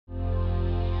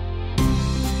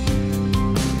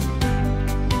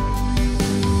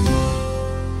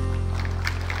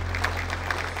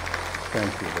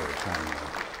Thank you very kindly.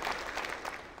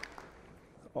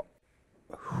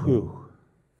 Whew.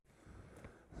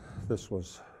 This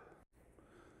was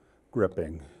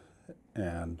gripping,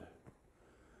 and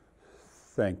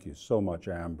thank you so much,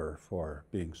 Amber, for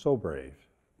being so brave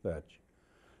that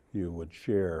you would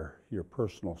share your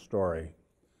personal story.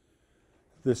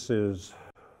 This is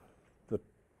the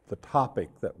topic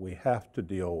that we have to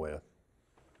deal with.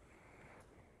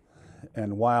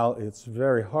 And while it's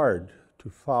very hard to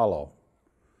follow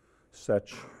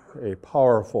such a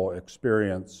powerful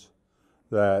experience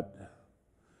that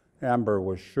Amber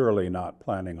was surely not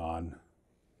planning on,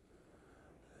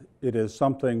 it is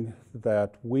something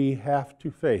that we have to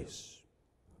face.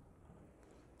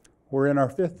 We're in our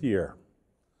 5th year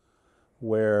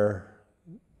where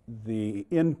the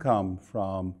income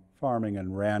from farming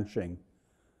and ranching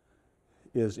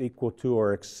is equal to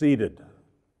or exceeded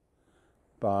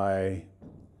by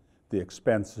the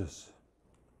expenses.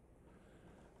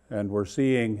 And we're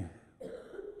seeing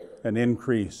an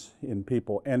increase in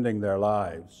people ending their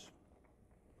lives.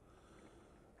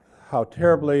 How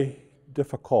terribly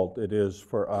difficult it is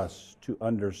for us to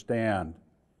understand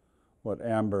what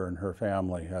Amber and her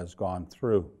family has gone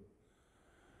through.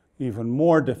 Even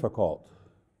more difficult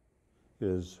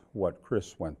is what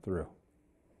Chris went through.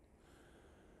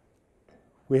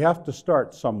 We have to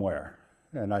start somewhere,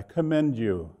 and I commend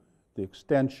you, the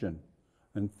extension,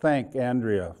 and thank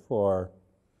Andrea for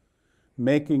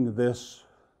making this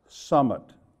summit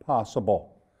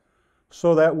possible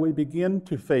so that we begin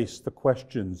to face the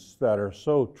questions that are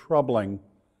so troubling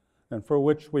and for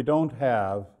which we don't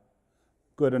have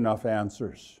good enough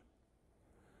answers.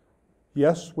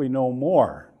 Yes, we know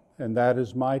more, and that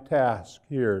is my task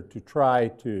here, to try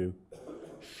to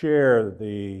share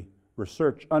the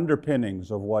research underpinnings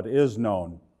of what is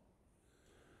known.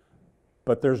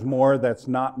 But there's more that's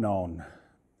not known,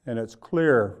 and it's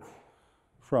clear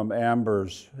from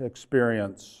Amber's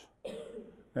experience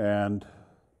and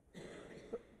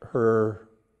her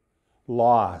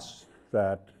loss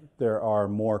that there are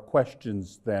more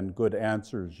questions than good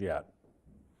answers yet.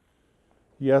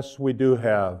 Yes, we do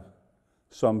have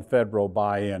some federal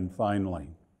buy-in finally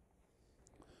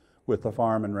with the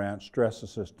Farm and Ranch Stress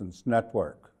Assistance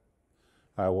Network.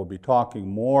 I will be talking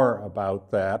more about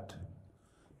that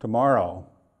tomorrow.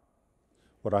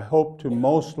 What I hope to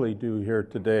mostly do here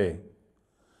today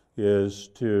is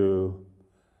to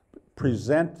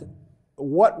present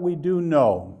what we do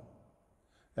know,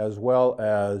 as well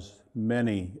as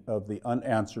many of the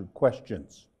unanswered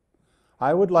questions.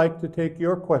 I would like to take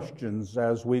your questions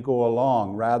as we go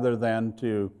along, rather than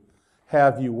to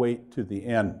have you wait to the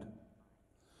end,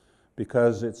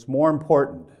 because it's more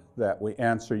important that we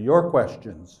answer your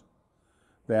questions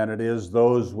than it is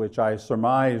those which I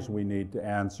surmise we need to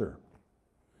answer.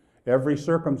 Every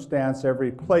circumstance,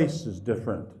 every place is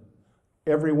different.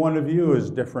 Every one of you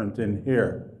is different in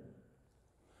here.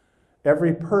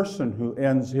 Every person who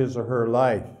ends his or her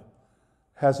life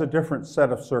has a different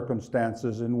set of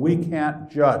circumstances, and we can't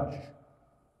judge.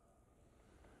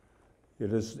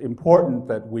 It is important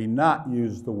that we not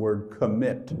use the word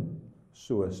commit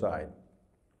suicide.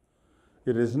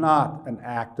 It is not an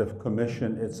act of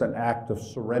commission, it's an act of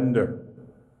surrender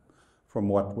from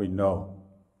what we know.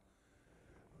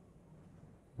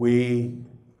 We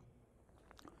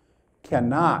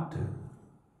cannot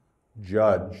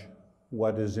judge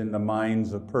what is in the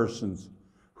minds of persons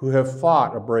who have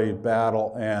fought a brave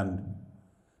battle and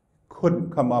couldn't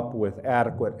come up with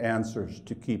adequate answers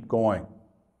to keep going.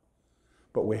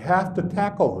 But we have to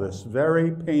tackle this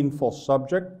very painful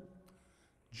subject,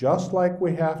 just like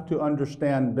we have to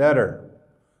understand better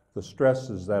the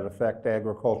stresses that affect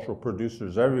agricultural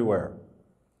producers everywhere.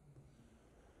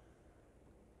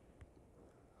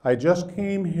 I just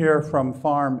came here from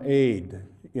Farm Aid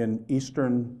in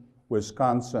eastern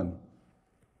Wisconsin.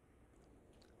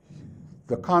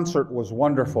 The concert was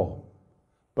wonderful,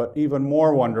 but even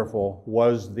more wonderful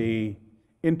was the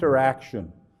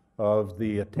interaction of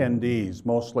the attendees,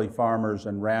 mostly farmers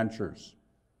and ranchers.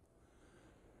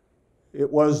 It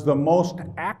was the most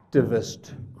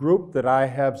activist group that I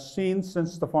have seen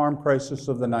since the farm crisis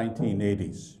of the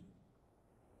 1980s.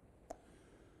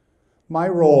 My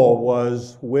role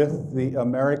was with the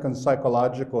American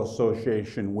Psychological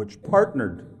Association, which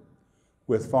partnered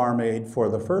with Farm Aid for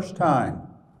the first time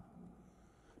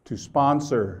to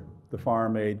sponsor the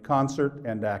Farm Aid concert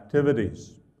and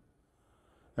activities.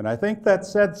 And I think that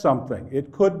said something.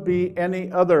 It could be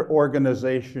any other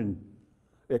organization.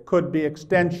 It could be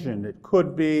Extension. It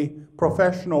could be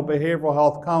professional behavioral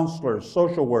health counselors,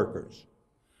 social workers.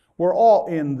 We're all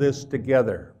in this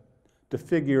together to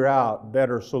figure out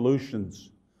better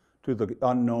solutions to the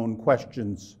unknown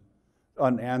questions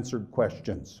unanswered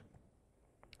questions.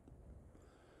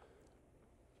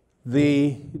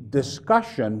 The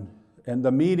discussion and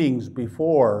the meetings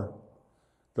before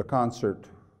the concert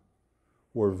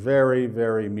were very,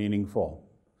 very meaningful,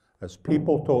 as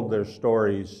people told their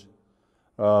stories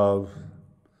of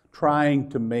trying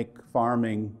to make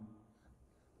farming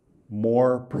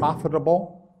more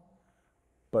profitable,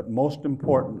 but most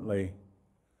importantly,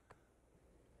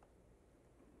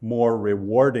 more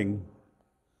rewarding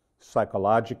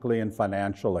psychologically and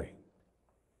financially.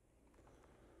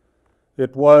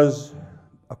 It was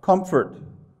a comfort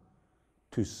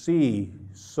to see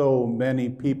so many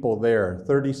people there,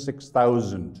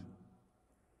 36,000.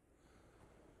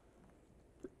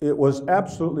 It was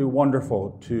absolutely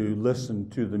wonderful to listen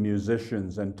to the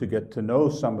musicians and to get to know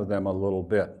some of them a little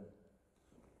bit.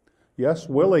 Yes,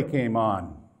 Willie came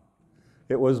on.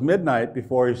 It was midnight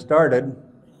before he started.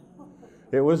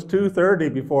 It was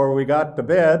 2:30 before we got to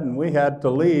bed, and we had to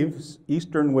leave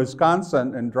eastern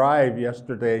Wisconsin and drive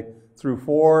yesterday through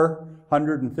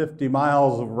 450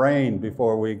 miles of rain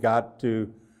before we got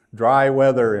to dry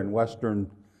weather in western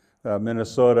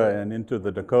Minnesota and into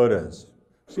the Dakotas.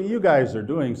 See, you guys are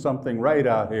doing something right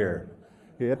out here.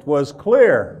 It was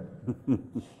clear.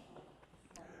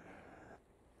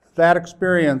 That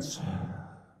experience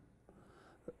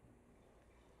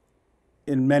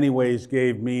in many ways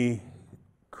gave me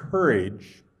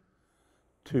courage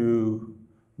to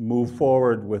move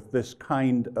forward with this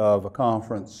kind of a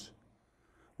conference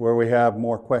where we have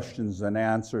more questions than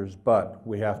answers, but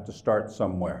we have to start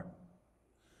somewhere.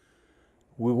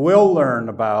 We will learn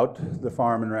about the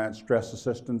Farm and Ranch Stress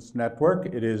Assistance Network.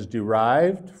 It is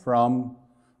derived from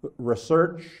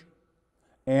research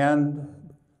and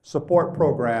support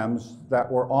programs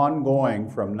that were ongoing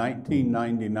from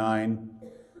 1999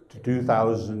 to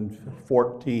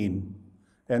 2014,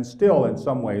 and still in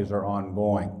some ways are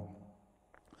ongoing.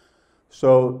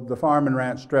 So the Farm and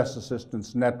Ranch Stress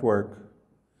Assistance Network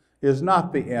is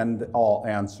not the end-all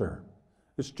answer.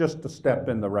 It's just a step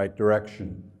in the right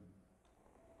direction.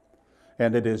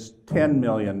 And it is $10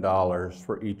 million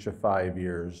for each of 5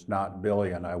 years, not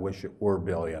billion. I wish it were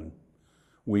billion.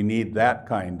 We need that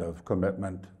kind of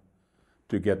commitment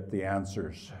to get the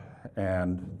answers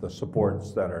and the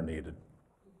supports that are needed.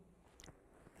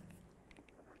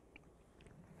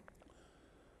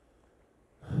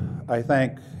 I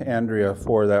thank Andrea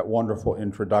for that wonderful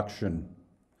introduction.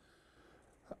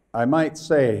 I might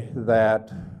say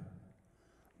that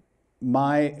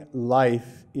my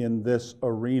life in this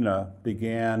arena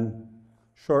began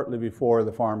shortly before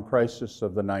the farm crisis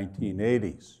of the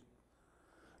 1980s.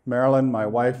 Marilyn, my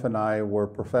wife, and I were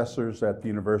professors at the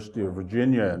University of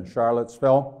Virginia in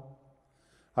Charlottesville.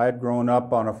 I had grown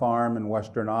up on a farm in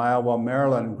western Iowa.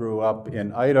 Marilyn grew up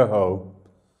in Idaho,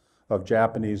 of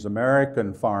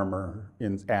Japanese-American farmer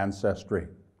in ancestry.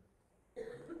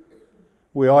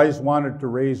 We always wanted to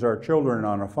raise our children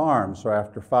on a farm, so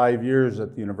after 5 years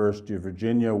at the University of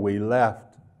Virginia, we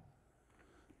left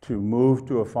to move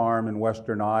to a farm in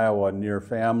western Iowa near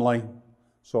family,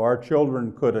 so our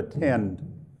children could attend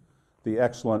the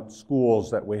excellent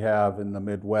schools that we have in the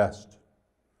Midwest.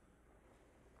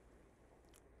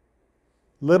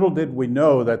 Little did we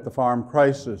know that the farm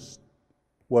crisis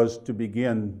was to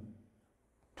begin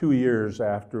 2 years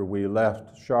after we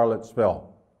left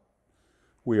Charlottesville.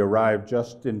 We arrived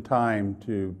just in time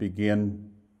to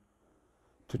begin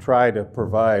to try to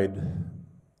provide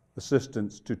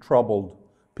assistance to troubled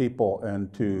people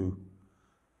and to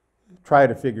try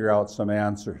to figure out some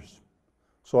answers.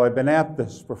 So I've been at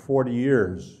this for 40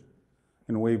 years,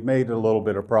 and we've made a little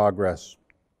bit of progress,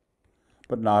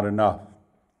 but not enough.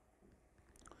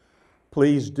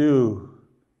 Please do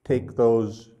take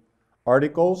those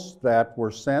articles that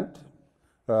were sent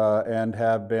and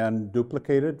have been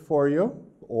duplicated for you,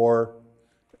 or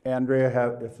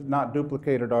Andrea, if not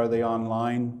duplicated, are they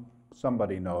online?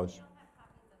 Somebody knows.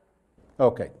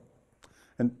 Okay.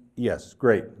 And yes,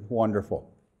 great,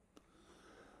 wonderful.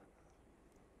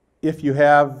 If you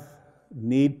have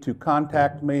need to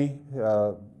contact me,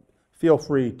 feel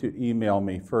free to email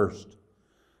me first.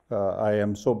 I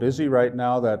am so busy right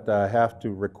now that I have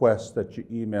to request that you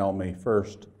email me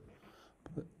first,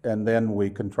 and then we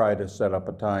can try to set up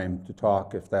a time to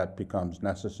talk if that becomes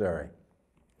necessary.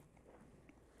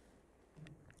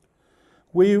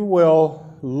 We will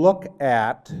look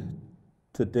at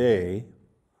today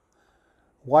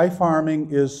why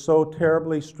farming is so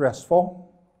terribly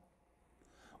stressful.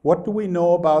 What do we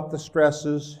know about the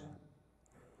stresses?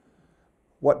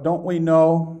 What don't we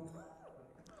know?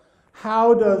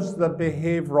 How does the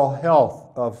behavioral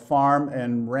health of farm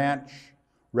and ranch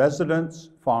residents,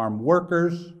 farm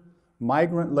workers,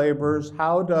 migrant laborers,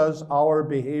 how does our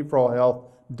behavioral health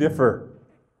differ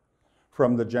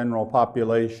from the general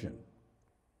population?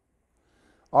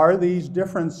 Are these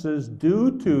differences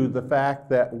due to the fact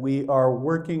that we are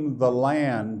working the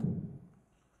land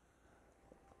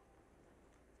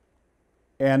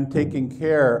and taking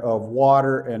care of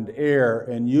water and air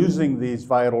and using these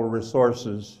vital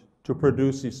resources to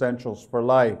produce essentials for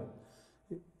life?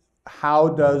 How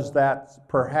does that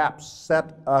perhaps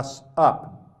set us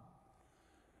up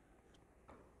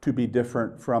to be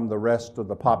different from the rest of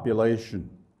the population?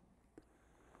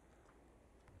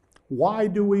 Why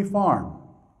do we farm,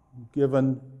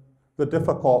 given the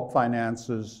difficult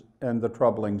finances and the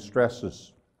troubling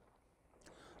stresses?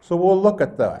 So we'll look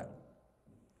at that.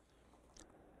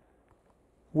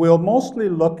 We'll mostly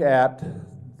look at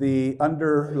the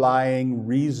underlying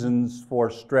reasons for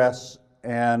stress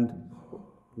and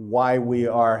why we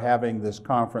are having this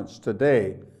conference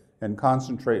today, and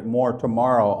concentrate more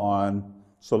tomorrow on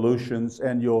solutions,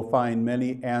 and you'll find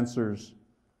many answers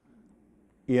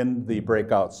in the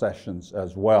breakout sessions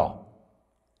as well.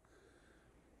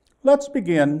 Let's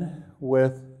begin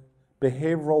with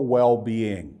behavioral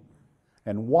well-being,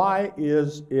 and why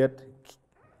is it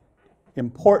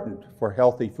important for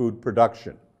healthy food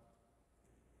production?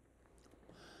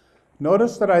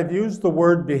 Notice that I've used the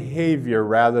word behavior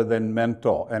rather than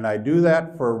mental, and I do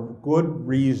that for good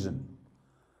reason.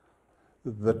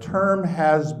 The term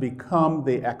has become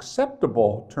the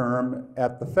acceptable term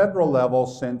at the federal level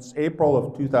since April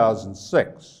of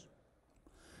 2006.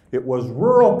 It was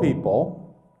rural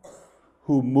people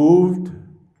who moved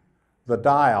the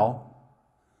dial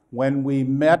when we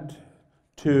met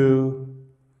to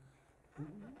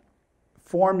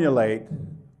formulate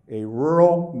a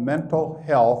rural mental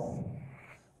health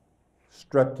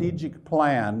strategic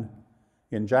plan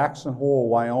in Jackson Hole,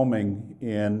 Wyoming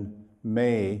in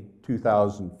May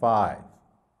 2005.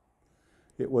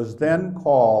 It was then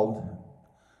called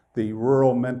the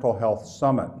Rural Mental Health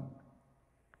Summit.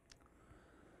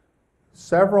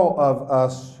 Several of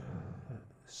us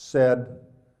said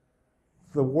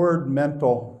the word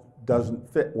mental doesn't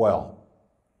fit well.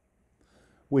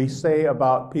 We say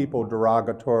about people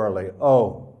derogatorily,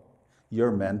 "Oh,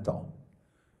 you're mental."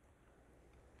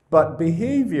 But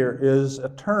behavior is a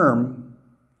term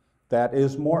that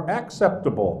is more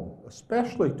acceptable,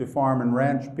 especially to farm and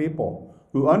ranch people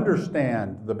who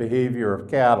understand the behavior of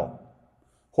cattle,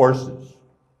 horses,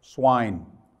 swine,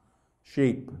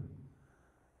 sheep.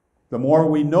 The more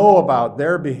we know about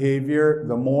their behavior,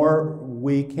 the more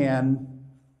we can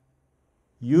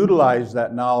utilize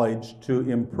that knowledge to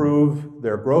improve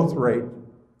their growth rate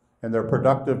and their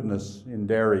productiveness in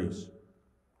dairies.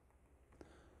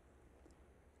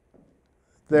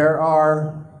 There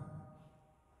are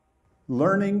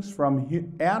learnings from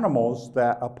animals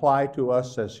that apply to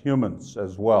us as humans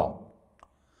as well.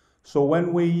 So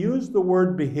when we use the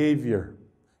word behavior,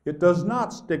 it does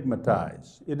not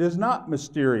stigmatize. It is not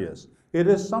mysterious. It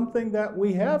is something that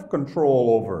we have control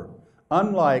over,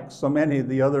 unlike so many of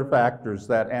the other factors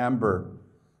that Amber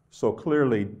so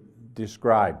clearly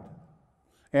described,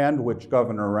 and which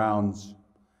Governor Rounds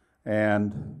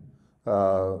and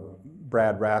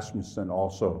Brad Rasmussen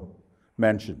also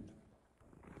mentioned.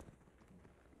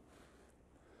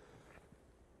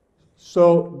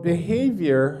 So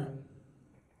behavior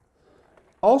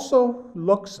also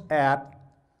looks at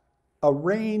a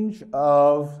range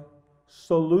of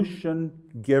solution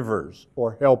givers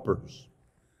or helpers.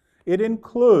 It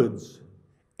includes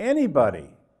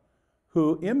anybody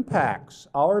who impacts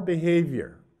our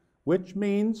behavior, which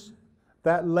means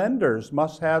that lenders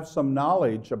must have some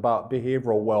knowledge about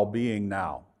behavioral well-being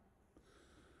now.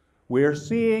 We're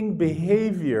seeing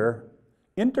behavior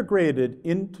integrated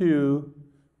into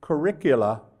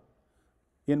curricula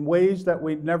in ways that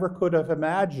we never could have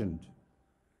imagined.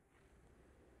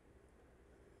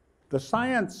 The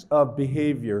science of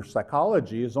behavior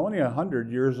psychology is only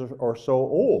 100 years or so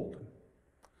old.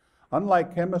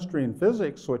 Unlike chemistry and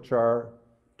physics, which are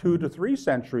 2 to 3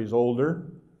 centuries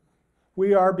older,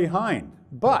 we are behind.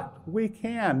 But we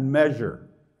can measure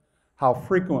how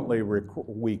frequently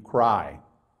we cry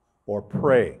or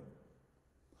pray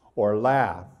or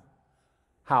laugh,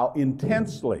 how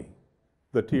intensely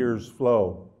the tears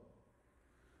flow,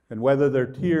 and whether they're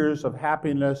tears of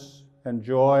happiness and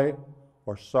joy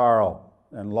or sorrow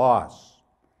and loss.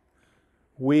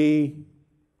 We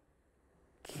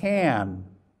can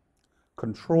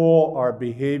control our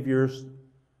behaviors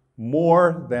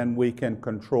more than we can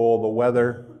control the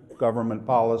weather, government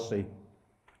policy,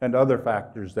 and other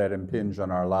factors that impinge on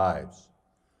our lives.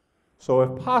 So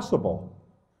if possible,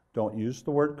 don't use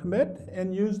the word commit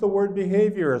and use the word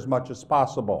behavior as much as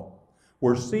possible.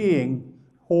 We're seeing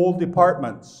whole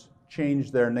departments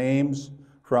change their names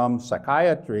from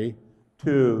psychiatry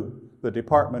to the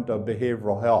Department of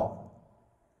Behavioral Health.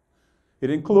 It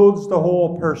includes the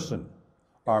whole person,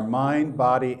 our mind,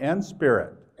 body, and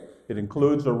spirit. It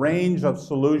includes a range of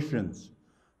solutions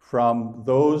from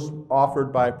those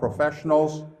offered by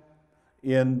professionals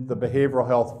in the behavioral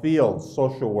health fields,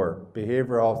 social work,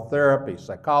 behavioral health therapy,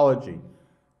 psychology,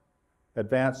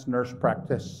 advanced nurse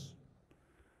practice,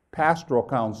 pastoral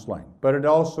counseling, but it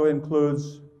also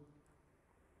includes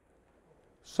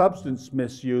substance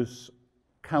misuse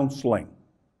counseling,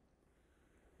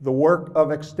 the work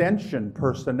of extension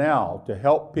personnel to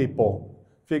help people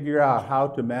figure out how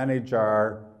to manage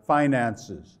our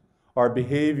finances, our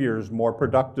behaviors more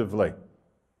productively.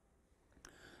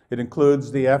 It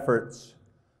includes the efforts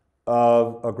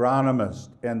of agronomists,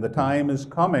 and the time is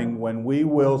coming when we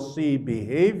will see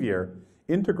behavior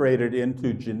integrated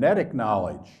into genetic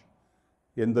knowledge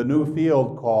in the new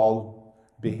field called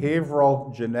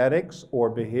behavioral genetics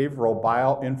or behavioral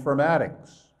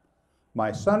bioinformatics.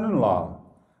 My son-in-law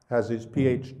has his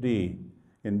PhD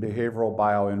in behavioral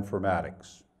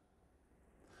bioinformatics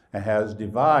and has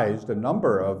devised a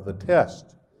number of the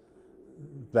tests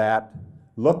that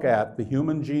look at the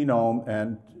human genome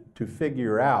and to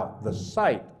figure out the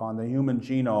site on the human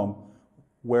genome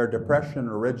where depression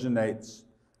originates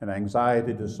and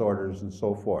anxiety disorders and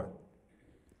so forth.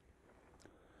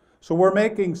 So we're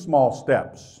making small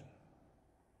steps,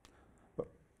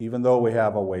 even though we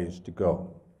have a ways to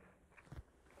go.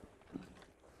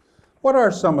 What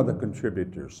are some of the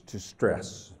contributors to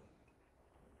stress?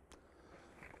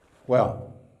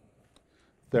 Well,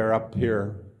 they're up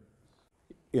here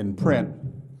in print,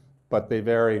 but they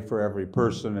vary for every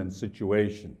person and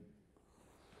situation.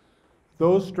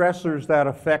 Those stressors that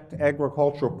affect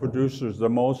agricultural producers the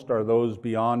most are those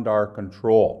beyond our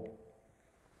control.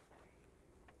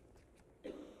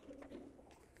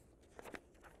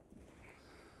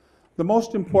 The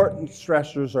most important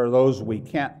stressors are those we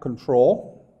can't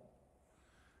control,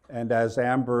 and as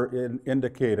Amber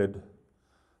indicated,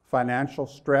 financial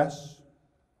stress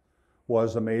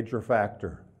was a major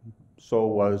factor. So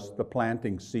was the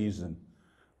planting season,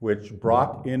 which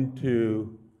brought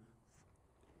into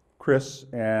Chris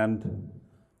and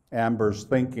Amber's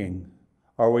thinking,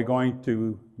 are we going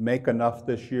to make enough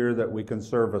this year that we can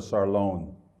service our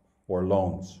loan or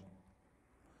loans?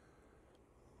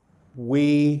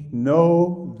 We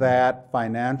know that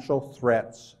financial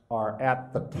threats are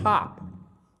at the top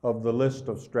of the list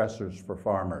of stressors for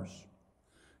farmers.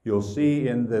 You'll see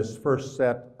in this first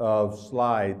set of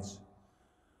slides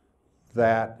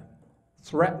that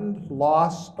threatened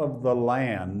loss of the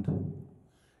land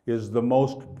is the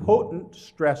most potent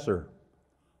stressor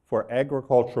for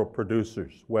agricultural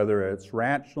producers, whether it's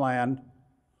ranch land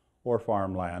or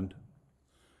farmland,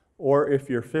 or if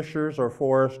you're fishers or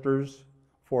foresters,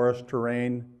 forest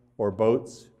terrain or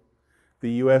boats.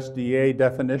 The USDA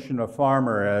definition of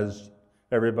farmer, as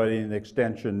everybody in the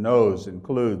extension knows,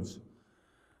 includes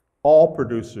all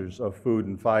producers of food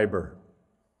and fiber.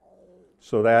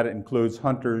 So that includes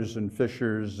hunters and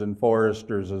fishers and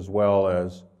foresters, as well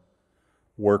as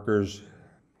workers,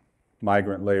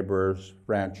 migrant laborers,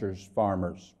 ranchers,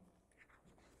 farmers.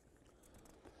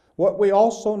 What we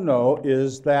also know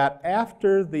is that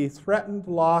after the threatened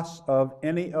loss of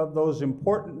any of those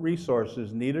important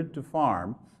resources needed to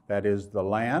farm, that is the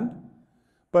land,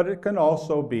 but it can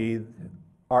also be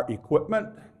our equipment,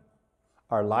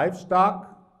 our livestock,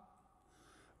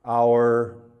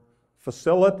 our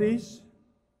facilities,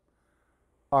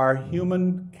 our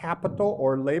human capital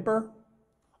or labor,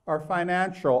 our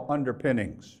financial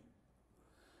underpinnings.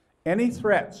 Any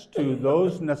threats to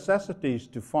those necessities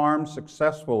to farm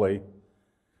successfully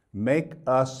make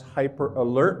us hyper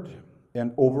alert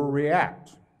and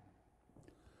overreact.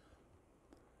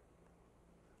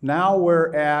 Now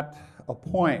we're at a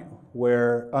point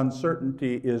where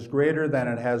uncertainty is greater than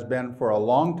it has been for a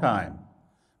long time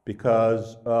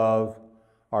because of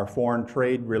our foreign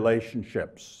trade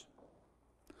relationships.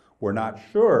 We're not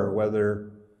sure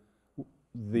whether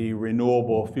the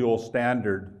renewable fuel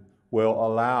standard will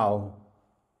allow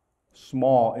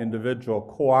small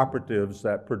individual cooperatives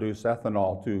that produce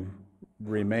ethanol to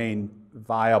remain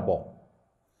viable.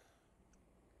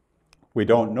 We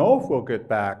don't know if we'll get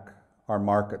back our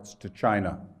markets to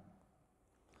China.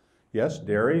 Yes,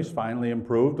 dairy's finally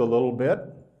improved a little bit,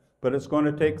 but it's going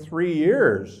to take 3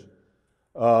 years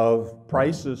of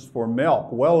prices for milk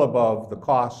well above the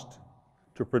cost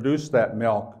to produce that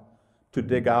milk to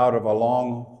dig out of a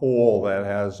long hole that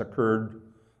has occurred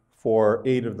for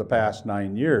 8 of the past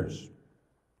 9 years.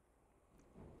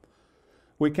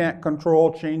 We can't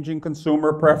control changing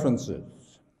consumer preferences.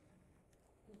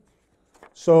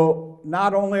 So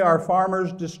not only are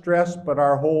farmers distressed, but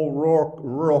our whole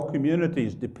rural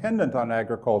communities dependent on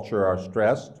agriculture are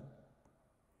stressed.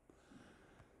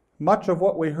 Much of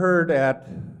what we heard at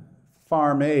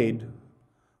Farm Aid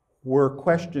were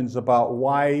questions about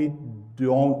why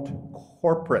don't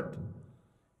corporate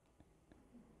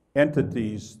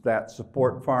entities that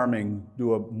support farming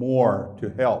do more to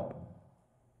help.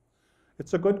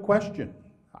 It's a good question.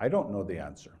 I don't know the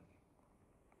answer.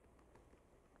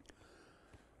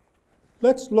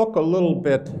 Let's look a little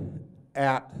bit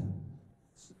at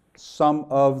some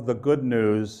of the good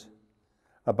news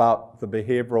about the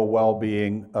behavioral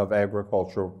well-being of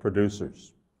agricultural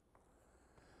producers.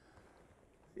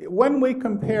 When we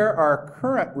compare our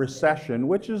current recession,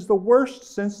 which is the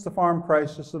worst since the farm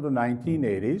crisis of the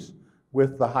 1980s,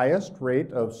 with the highest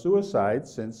rate of suicide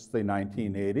since the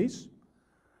 1980s,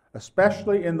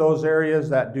 especially in those areas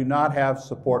that do not have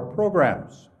support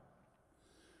programs.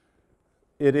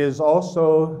 It is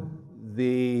also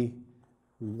the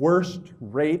worst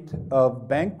rate of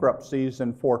bankruptcies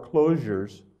and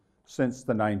foreclosures since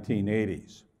the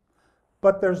 1980s.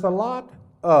 But there's a lot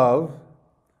of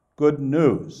good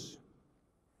news.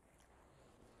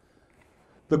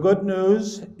 The good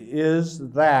news is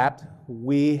that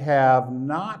we have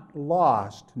not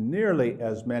lost nearly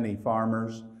as many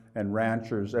farmers and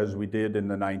ranchers as we did in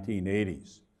the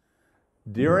 1980s.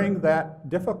 During that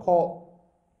difficult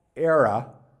era,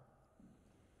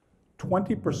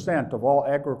 20% of all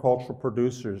agricultural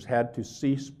producers had to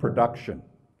cease production.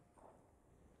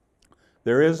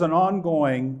 There is an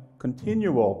ongoing,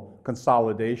 continual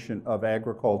consolidation of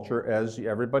agriculture, as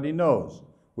everybody knows,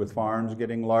 with farms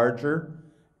getting larger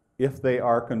if they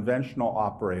are conventional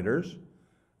operators.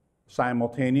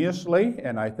 Simultaneously,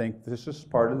 and I think this is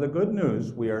part of the good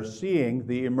news, we are seeing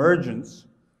the emergence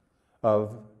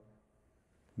of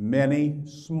many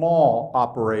small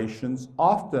operations,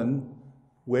 often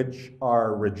which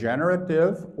are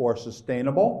regenerative or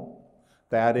sustainable.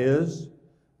 That is,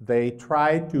 they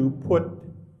try to put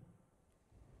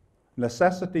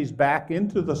necessities back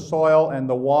into the soil and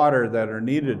the water that are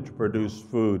needed to produce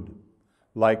food,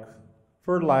 like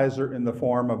fertilizer in the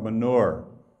form of manure,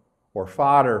 or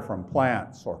fodder from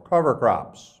plants, or cover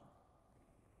crops.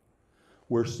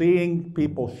 We're seeing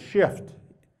people shift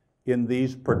in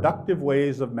these productive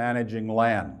ways of managing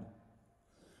land.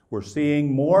 We're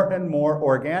seeing more and more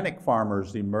organic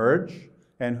farmers emerge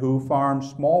and who farm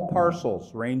small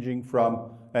parcels ranging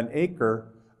from an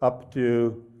acre up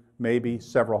to maybe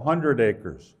several hundred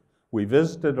acres. We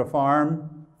visited a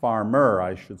farmer,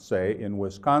 I should say, in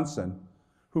Wisconsin,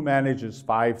 who manages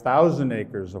 5,000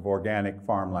 acres of organic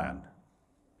farmland.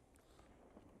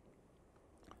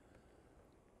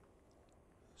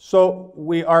 So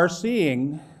we are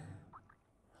seeing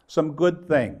some good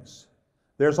things.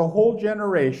 There's a whole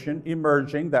generation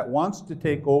emerging that wants to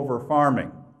take over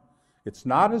farming. It's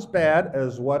not as bad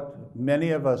as what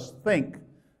many of us think,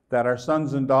 that our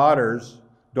sons and daughters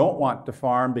don't want to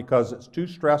farm because it's too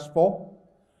stressful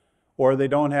or they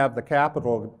don't have the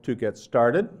capital to get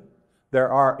started. There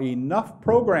are enough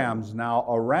programs now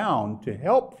around to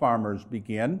help farmers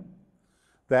begin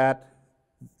that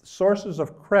sources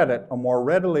of credit are more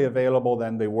readily available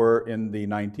than they were in the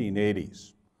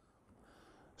 1980s.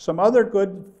 Some other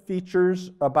good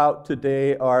features about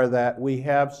today are that we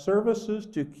have services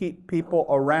to keep people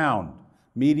around,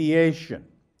 mediation,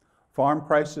 farm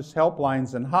crisis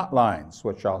helplines and hotlines,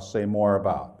 which I'll say more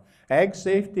about, ag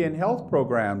safety and health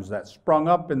programs that sprung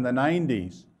up in the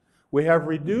 90s. We have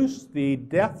reduced the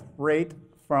death rate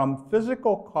from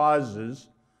physical causes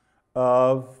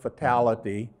of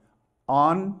fatality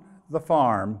on the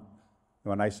farm.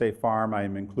 When I say farm,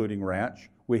 I'm including ranch.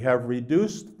 We have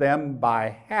reduced them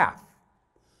by half.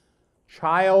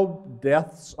 Child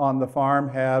deaths on the farm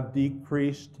have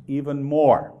decreased even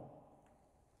more.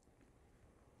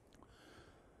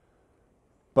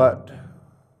 But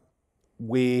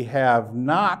we have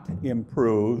not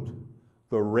improved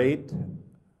the rate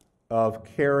of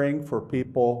caring for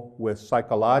people with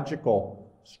psychological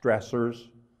stressors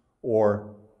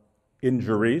or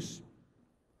injuries.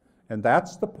 And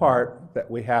that's the part that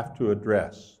we have to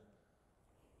address.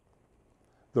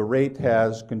 The rate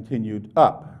has continued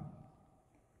up.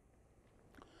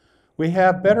 We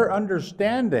have better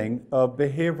understanding of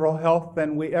behavioral health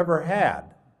than we ever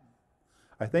had.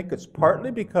 I think it's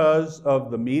partly because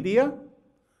of the media,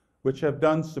 which have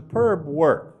done superb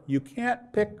work. You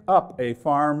can't pick up a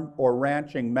farm or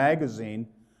ranching magazine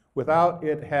without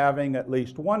it having at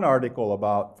least one article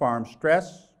about farm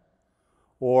stress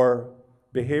or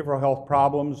behavioral health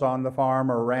problems on the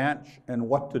farm or ranch and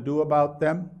what to do about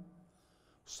them.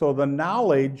 So the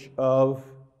knowledge of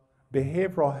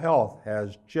behavioral health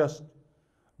has just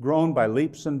grown by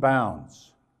leaps and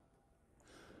bounds.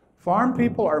 Farm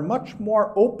people are much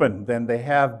more open than they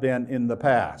have been in the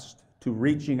past to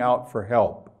reaching out for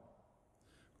help.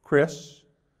 Chris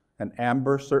and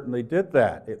Amber certainly did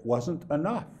that. It wasn't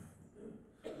enough.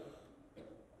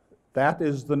 That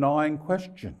is the gnawing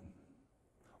question.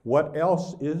 What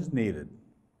else is needed?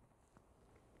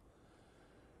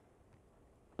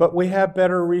 But we have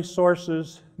better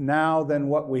resources now than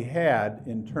what we had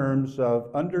in terms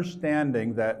of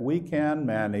understanding that we can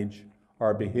manage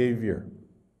our behavior.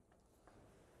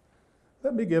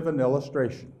 Let me give an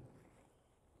illustration.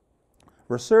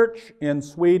 Research in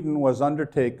Sweden was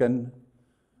undertaken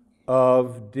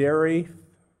of dairy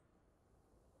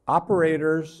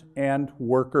operators and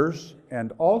workers,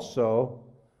 and also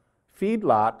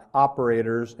feedlot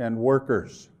operators and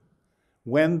workers.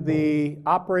 When the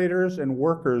operators and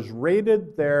workers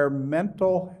rated their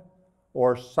mental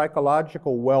or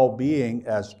psychological well-being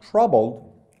as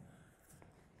troubled,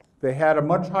 they had a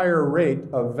much higher rate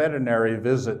of veterinary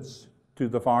visits to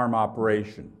the farm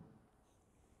operation.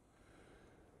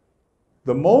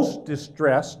 The most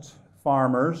distressed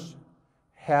farmers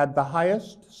had the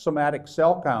highest somatic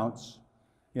cell counts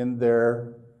in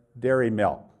their dairy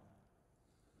milk,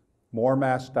 more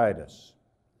mastitis.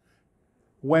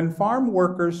 When farm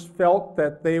workers felt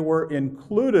that they were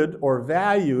included or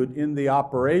valued in the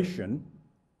operation,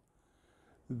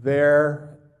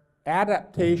 their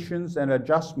adaptations and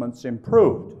adjustments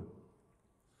improved.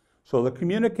 So the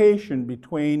communication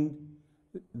between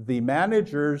the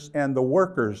managers and the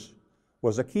workers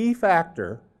was a key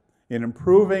factor in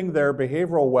improving their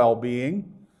behavioral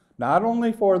well-being, not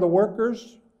only for the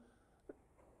workers,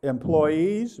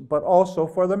 employees, but also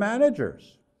for the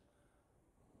managers.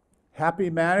 Happy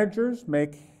managers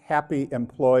make happy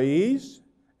employees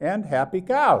and happy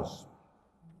cows.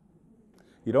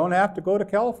 You don't have to go to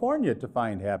California to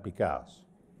find happy cows.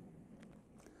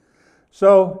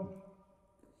 So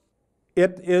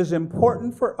it is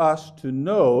important for us to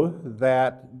know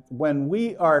that when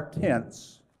we are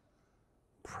tense,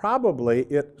 probably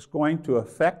it's going to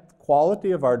affect the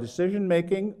quality of our decision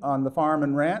making on the farm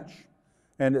and ranch,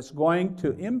 and it's going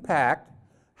to impact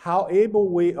how able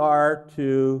we are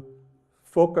to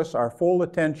focus our full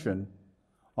attention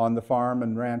on the farm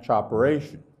and ranch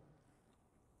operation.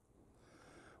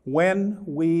 When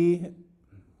we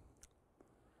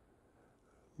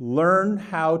learn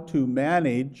how to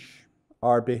manage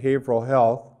our behavioral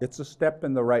health, it's a step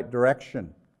in the right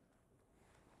direction.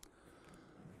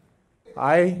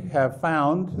 I have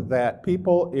found that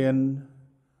people in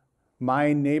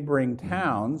my neighboring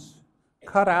towns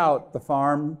cut out the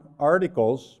farm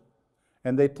articles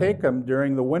and they take them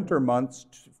during the winter months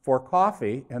for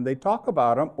coffee, and they talk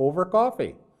about them over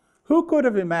coffee. Who could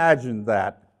have imagined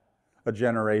that a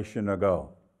generation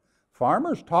ago?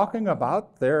 Farmers talking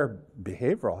about their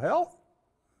behavioral health?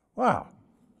 Wow.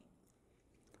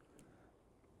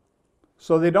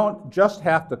 So they don't just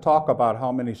have to talk about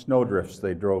how many snowdrifts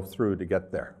they drove through to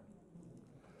get there.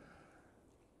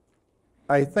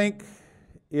 I think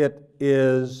it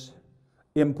is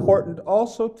important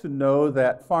also to know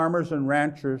that farmers and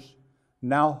ranchers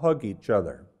now hug each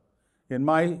other. In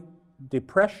my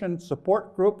depression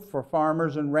support group for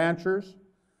farmers and ranchers,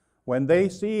 when they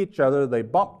see each other, they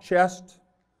bump chest,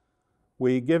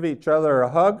 we give each other a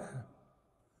hug.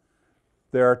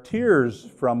 There are tears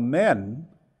from men,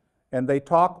 and they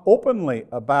talk openly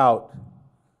about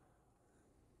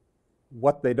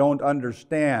what they don't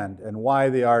understand and why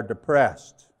they are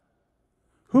depressed.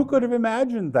 Who could have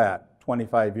imagined that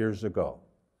 25 years ago?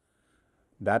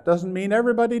 That doesn't mean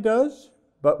everybody does,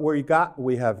 but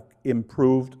we have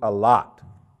improved a lot.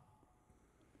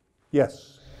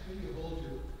 Yes? How do you hold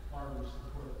your farmers'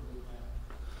 support group now?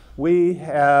 We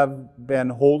have been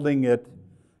holding it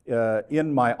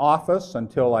in my office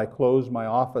until I close my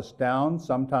office down,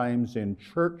 sometimes in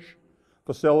church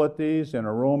facilities, in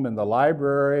a room in the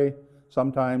library,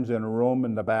 sometimes in a room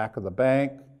in the back of the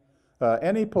bank,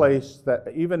 any place, that,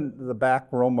 even the back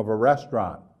room of a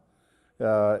restaurant.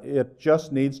 It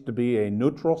just needs to be a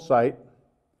neutral site,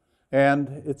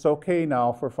 and it's okay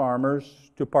now for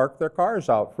farmers to park their cars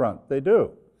out front. They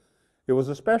do. It was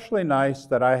especially nice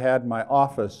that I had my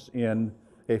office in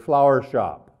a flower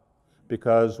shop,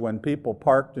 because when people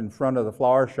parked in front of the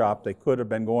flower shop, they could have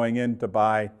been going in to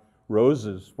buy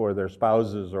roses for their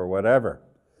spouses or whatever.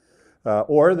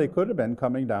 Or they could have been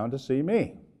coming down to see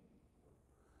me.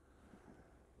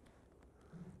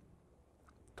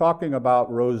 Talking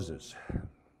about roses,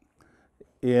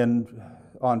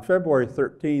 on February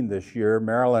 13 this year,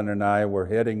 Marilyn and I were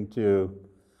heading to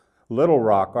Little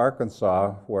Rock,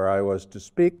 Arkansas, where I was to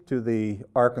speak to the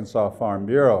Arkansas Farm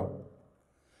Bureau.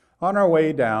 On our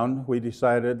way down, we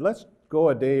decided let's go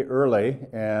a day early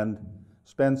and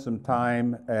spend some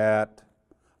time at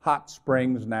Hot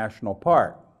Springs National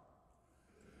Park.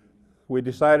 We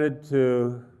decided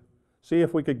to see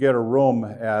if we could get a room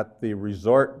at the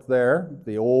resort there,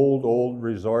 the old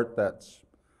resort that's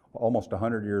almost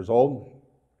 100 years old.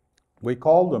 We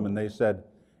called them and they said,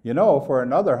 you know, for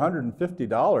another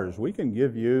 $150, we can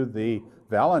give you the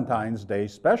Valentine's Day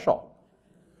special.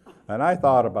 And I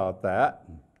thought about that,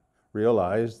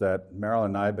 realized that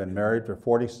Marilyn and I have been married for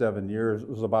 47 years. It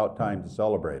was about time to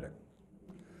celebrate it.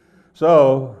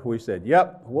 So we said,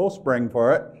 yep, we'll spring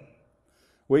for it.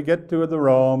 We get to the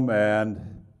room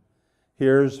and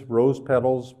here's rose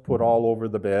petals put all over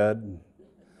the bed,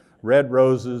 red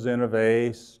roses in a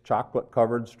vase,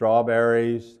 chocolate-covered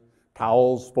strawberries,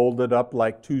 towels folded up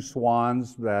like two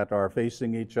swans that are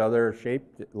facing each other,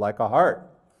 shaped like a heart.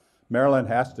 Marilyn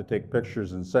has to take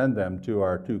pictures and send them to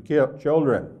our two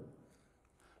children.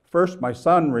 First, my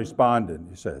son responded.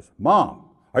 He says, Mom,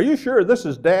 are you sure this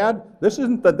is Dad? This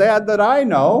isn't the Dad that I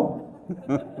know.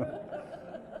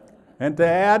 And to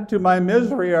add to my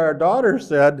misery, our daughter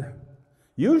said,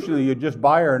 usually you just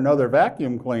buy her another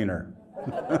vacuum cleaner.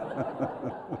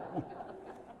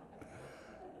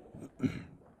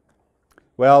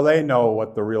 Well, they know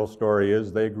what the real story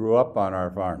is. They grew up on our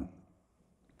farm.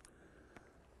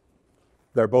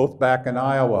 They're both back in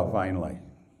Iowa, finally.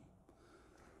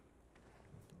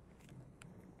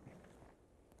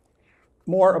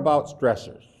 More about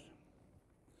stressors.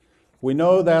 We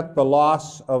know that the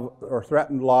loss of, or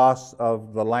threatened loss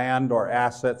of the land or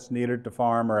assets needed to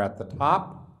farm are at the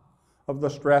top of the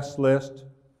stress list,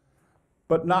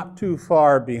 but not too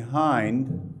far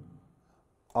behind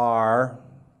are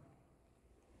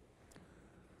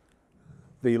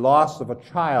the loss of a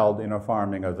child in a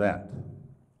farming event.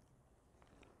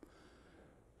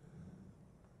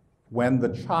 When the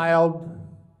child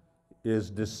is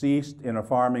deceased in a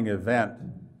farming event,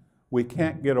 we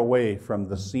can't get away from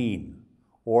the scene.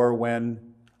 Or when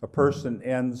a person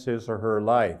ends his or her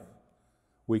life,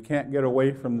 we can't get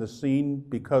away from the scene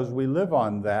because we live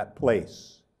on that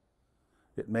place.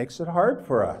 It makes it hard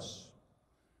for us.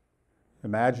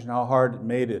 Imagine how hard it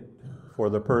made it for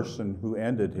the person who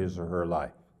ended his or her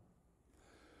life.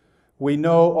 We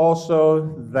know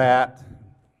also that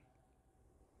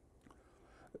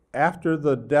after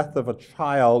the death of a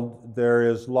child, there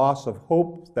is loss of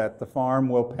hope that the farm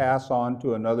will pass on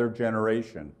to another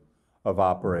generation of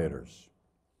operators.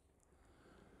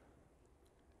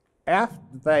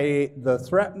 The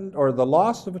threatened or the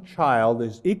loss of a child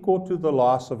is equal to the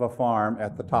loss of a farm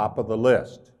at the top of the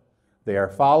list. They are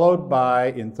followed by,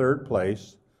 in third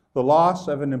place, the loss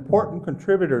of an important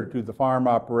contributor to the farm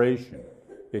operation.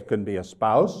 It can be a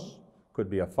spouse, could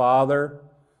be a father,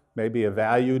 maybe a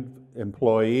valued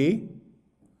employee.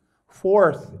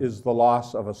 Fourth is the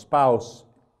loss of a spouse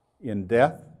in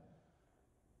death,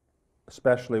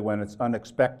 especially when it's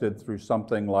unexpected through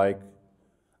something like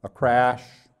a crash,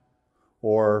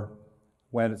 or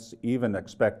when it's even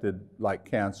expected like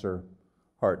cancer,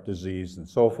 heart disease, and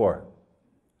so forth.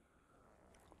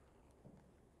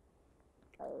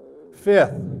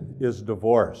 Fifth is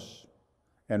divorce,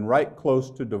 and right close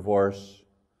to divorce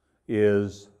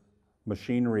is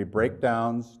machinery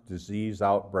breakdowns, disease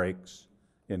outbreaks,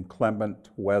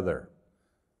 inclement weather,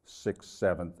 6th,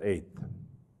 7th, 8th.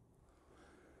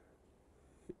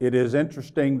 It is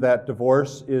interesting that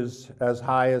divorce is as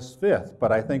high as 5th,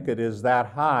 but I think it is that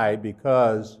high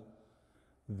because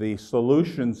the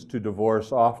solutions to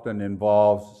divorce often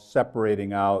involve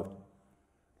separating out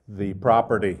the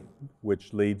property,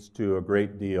 which leads to a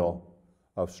great deal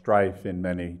of strife in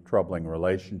many troubling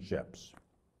relationships.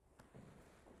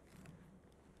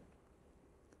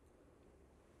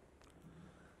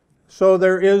 So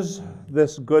there is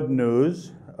this good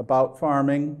news about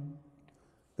farming,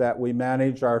 that we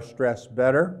manage our stress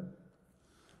better.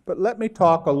 But let me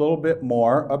talk a little bit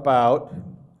more about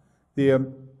the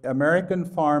American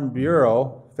Farm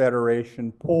Bureau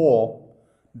Federation poll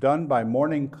done by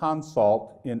Morning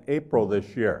Consult in April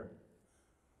this year.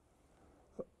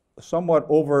 Somewhat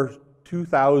over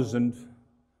 2,000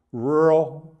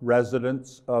 rural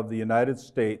residents of the United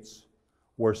States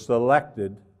were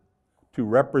selected to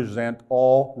represent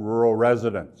all rural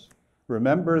residents.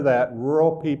 Remember that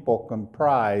rural people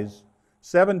comprise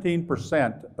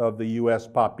 17% of the U.S.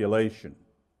 population.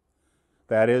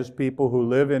 That is, people who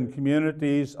live in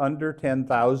communities under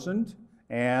 10,000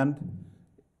 and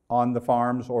on the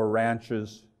farms or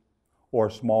ranches or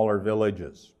smaller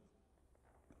villages.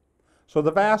 So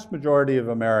the vast majority of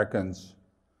Americans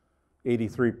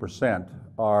 83%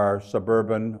 are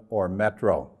suburban or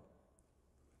metro.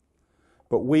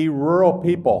 But we rural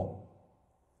people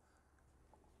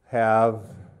have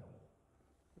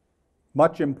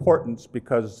much importance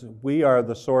because we are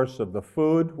the source of the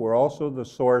food. We're also the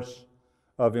source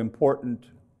of important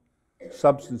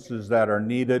substances that are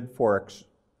needed for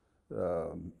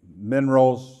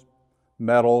minerals,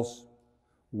 metals,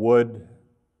 wood,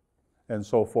 and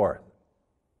so forth.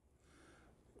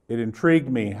 It intrigued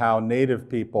me how Native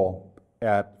people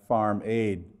at Farm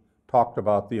Aid talked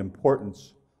about the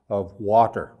importance of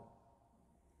water.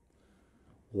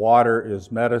 Water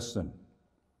is medicine.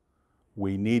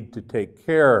 We need to take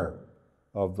care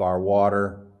of our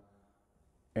water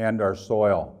and our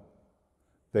soil.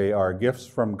 They are gifts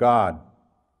from God.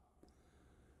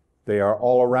 They are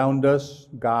all around us.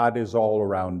 God is all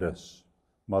around us.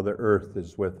 Mother Earth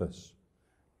is with us.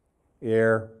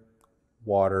 Air,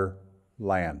 water,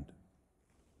 land.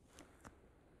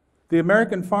 The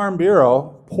American Farm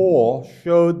Bureau poll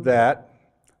showed that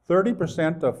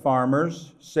 30% of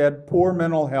farmers said poor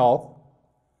mental health,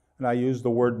 and I use the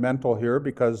word mental here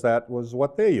because that was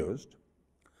what they used,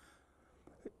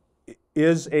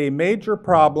 is a major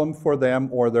problem for them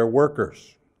or their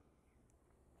workers.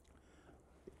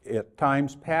 At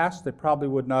times past, they probably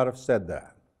would not have said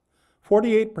that.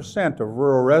 48% of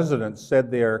rural residents said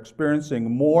they are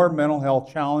experiencing more mental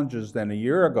health challenges than a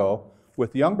year ago,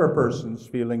 with younger persons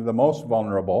feeling the most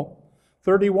vulnerable.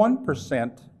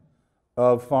 31%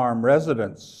 of farm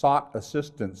residents sought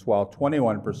assistance, while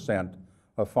 21%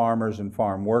 of farmers and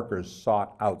farm workers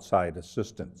sought outside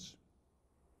assistance.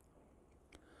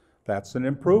 That's an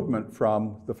improvement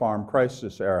from the farm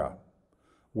crisis era,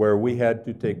 where we had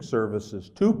to take services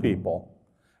to people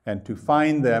and to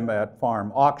find them at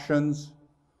farm auctions,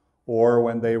 or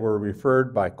when they were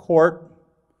referred by court,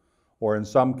 or in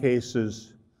some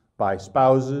cases by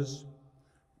spouses.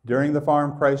 During the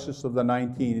farm crisis of the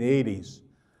 1980s,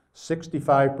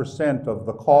 65% of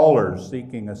the callers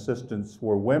seeking assistance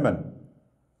were women.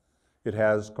 It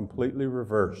has completely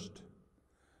reversed.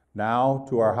 Now,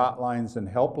 to our hotlines and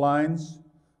helplines,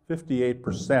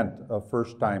 58% of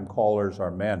first-time callers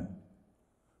are men.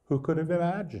 Who could have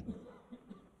imagined?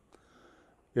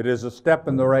 It is a step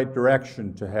in the right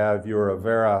direction to have your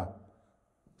Avera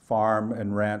farm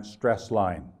and ranch stress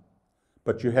line.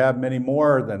 But you have many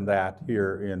more than that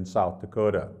here in South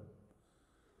Dakota.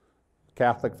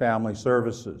 Catholic Family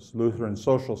Services, Lutheran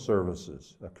Social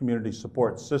Services, a community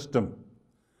support system,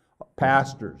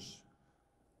 pastors.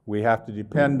 We have to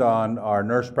depend on our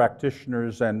nurse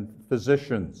practitioners and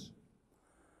physicians.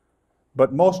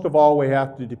 But most of all, we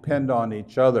have to depend on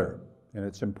each other. And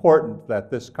it's important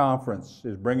that this conference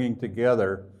is bringing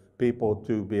together people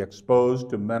to be exposed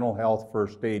to mental health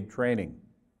first aid training.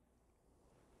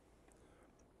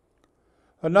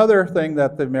 Another thing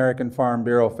that the American Farm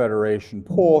Bureau Federation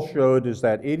poll showed is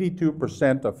that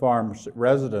 82% of farm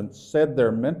residents said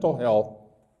their mental health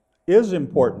is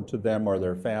important to them or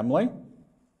their family.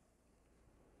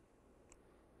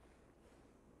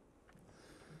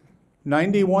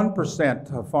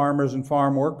 91% of farmers and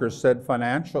farm workers said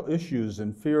financial issues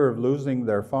and fear of losing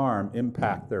their farm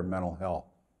impact their mental health.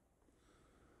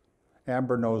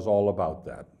 Amber knows all about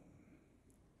that.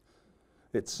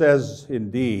 It says,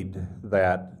 indeed,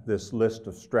 that this list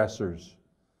of stressors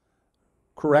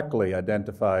correctly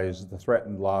identifies the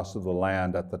threatened loss of the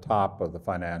land at the top of the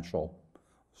financial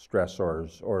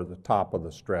stressors, or the top of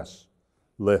the stress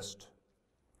list.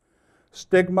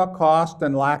 Stigma, cost,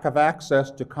 and lack of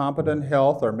access to competent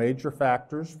health are major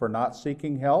factors for not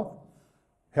seeking help.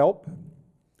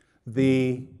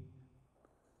 The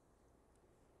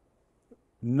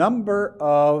number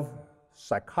of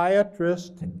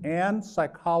psychiatrists and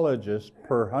psychologists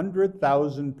per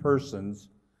 100,000 persons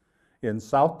in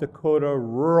South Dakota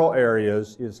rural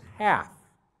areas is half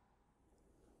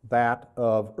that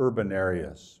of urban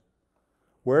areas.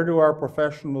 Where do our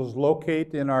professionals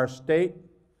locate in our state?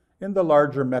 In the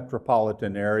larger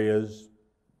metropolitan areas,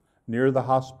 near the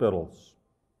hospitals.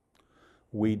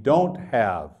 We don't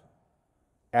have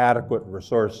adequate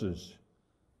resources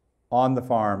on the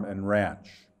farm and ranch.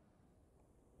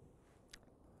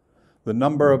 The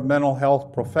number of mental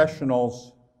health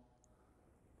professionals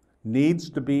needs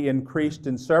to be increased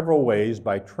in several ways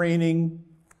by training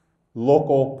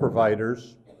local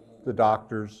providers, the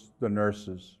doctors, the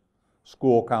nurses,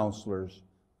 school counselors,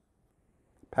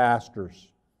 pastors,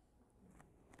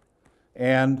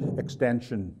 and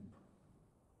extension,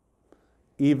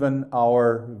 even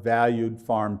our valued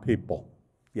farm people.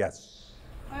 Yes?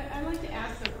 I'd like to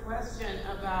ask a question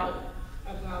about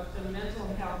the mental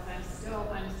health. I'm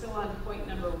still on point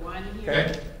number 1 here.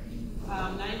 Okay.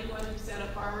 91% of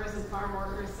farmers and farm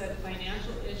workers said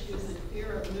financial issues and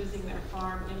fear of losing their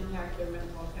farm impact their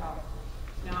mental health.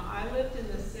 Now, I lived in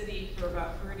the city for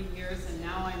about 30 years, and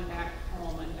now I'm back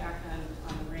home. I'm back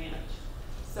on the ranch.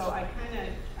 So I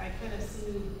kind of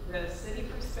see the city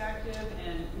perspective,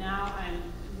 and now I'm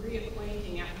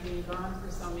reacquainting after being gone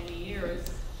for so many years.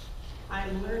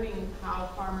 I'm learning how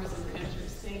farmers and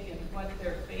ranchers think and what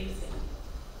they're facing.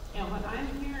 And what I'm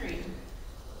hearing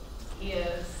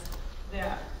is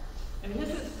that, and this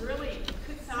is really, it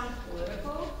could sound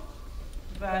political,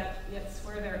 but it's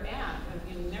where they're at. I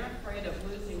mean, they're afraid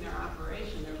of losing their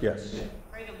operation. They're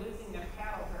afraid of losing their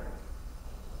cattle herd.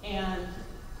 And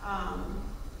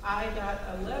I got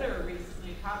a letter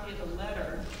recently, a copy of the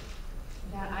letter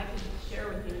that I could share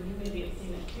with you, and you maybe have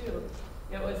seen it too.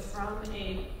 It was from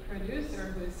a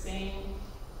producer who's saying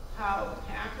how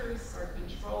packers are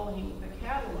controlling the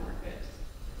cattle market.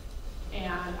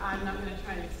 And I'm not going to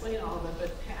try and explain all of it, but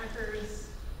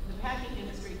the packing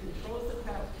industry controls the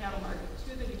cattle market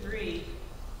to the degree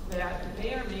that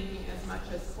they are making as much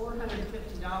as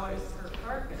 $450 per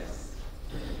carcass,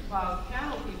 while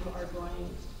cattle people are going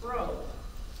broke.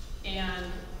 And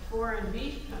foreign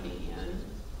beef coming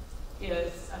in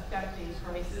is affecting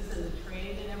prices and the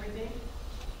trade and everything.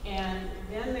 And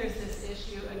then there's this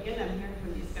issue, again, I'm hearing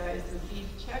from these guys, the beef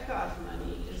checkoff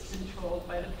money is controlled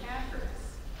by the packers.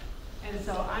 And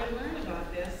so I learned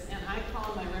about this, and I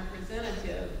called my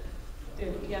representative.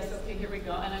 Yes, okay, here we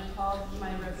go. And I called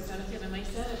my representative and my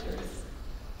senators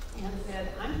and said,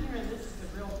 I'm hearing this is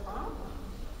a real problem.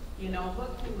 You know,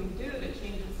 what can we do to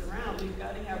change this around? We've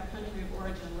got to have country of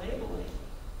origin labeling.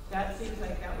 That seems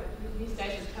like that would, these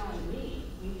guys are telling me,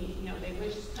 we need, you know, they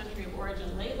wish country of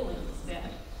origin labeling instead.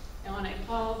 And when I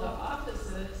call the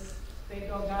offices, they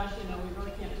go, gosh, you know, we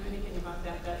really can't do anything about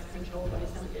that. That's controlled by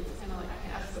some, it's kind of like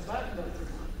pass the buck goes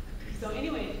around. So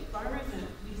anyway, farmers and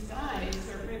these guys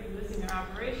who are afraid of losing their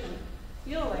operation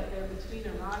feel like they're between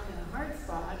a rock and a hard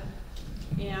spot.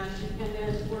 And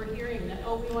then we're hearing that,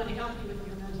 oh, we want to help you with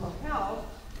your mental health,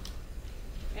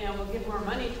 and we'll give more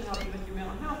money to help you with your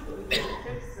mental health, but we can't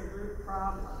fix the root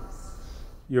problems.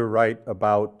 You're right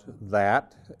about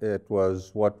that. It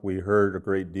was what we heard a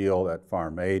great deal at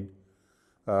Farm Aid.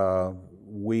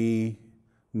 We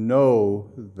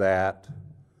know that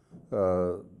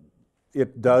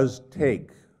it does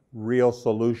take real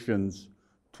solutions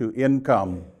to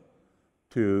income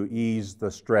to ease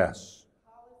the stress.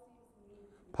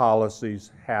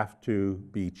 Policies have to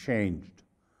be changed.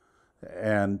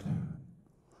 And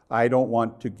I don't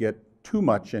want to get too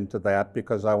much into that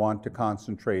because I want to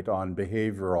concentrate on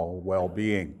behavioral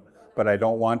well-being. But I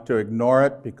don't want to ignore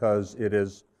it because it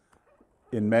is,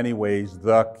 in many ways,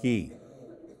 the key.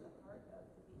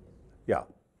 Yeah.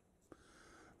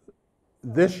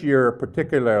 This year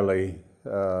particularly,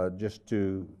 just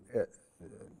to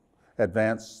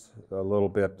advance a little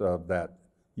bit of that,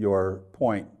 your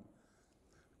point,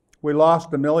 we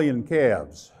lost 1 million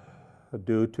calves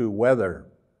due to weather.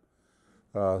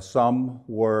 Some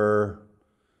were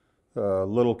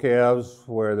little calves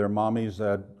where their mothers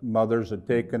had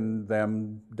taken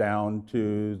them down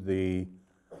to the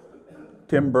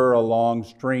timber along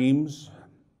streams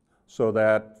so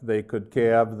that they could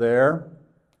calve there.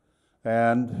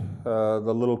 And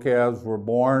the little calves were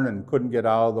born and couldn't get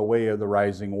out of the way of the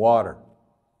rising water.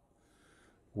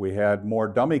 We had more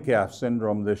dummy calf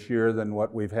syndrome this year than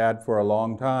what we've had for a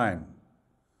long time.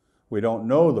 We don't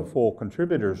know the full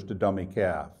contributors to dummy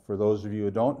calf. For those of you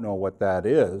who don't know what that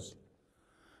is,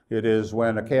 it is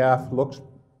when a calf looks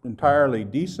entirely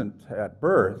decent at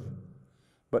birth,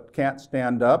 but can't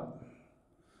stand up.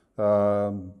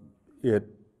 It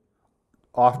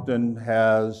often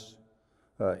has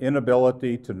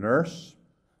inability to nurse,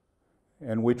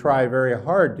 and we try very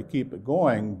hard to keep it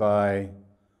going by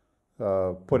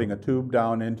putting a tube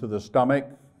down into the stomach,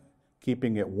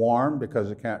 keeping it warm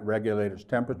because it can't regulate its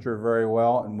temperature very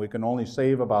well, and we can only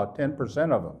save about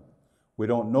 10% of them. We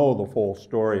don't know the full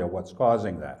story of what's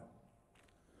causing that.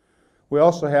 We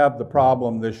also have the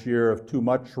problem this year of too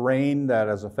much rain that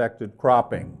has affected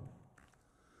cropping.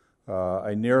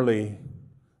 I nearly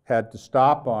had to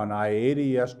stop on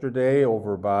I-80 yesterday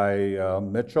over by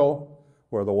Mitchell,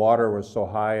 where the water was so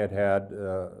high it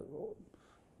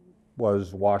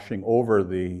was washing over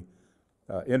the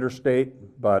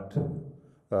interstate, but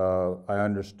I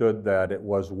understood that it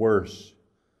was worse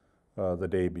the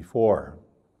day before.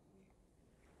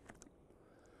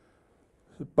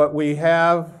 But we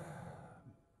have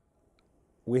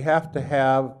to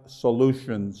have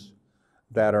solutions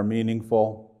that are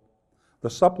meaningful. The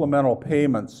supplemental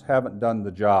payments haven't done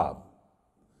the job.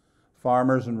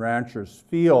 Farmers and ranchers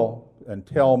feel and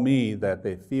tell me that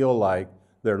they feel like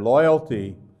Their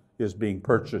loyalty is being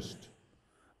purchased.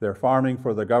 They're farming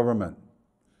for the government.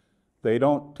 They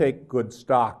don't take good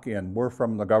stock in, we're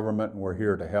from the government and we're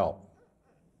here to help.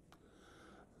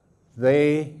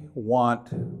 They want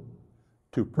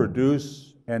to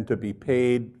produce and to be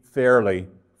paid fairly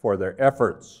for their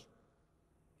efforts,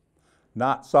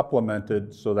 not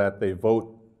supplemented so that they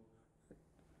vote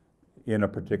in a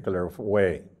particular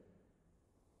way.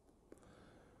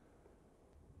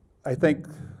 I think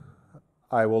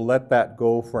I will let that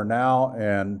go for now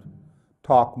and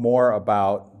talk more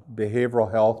about behavioral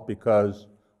health, because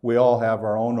we all have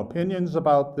our own opinions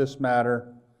about this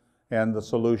matter and the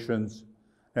solutions,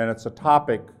 and it's a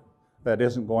topic that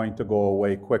isn't going to go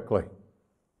away quickly,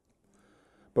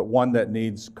 but one that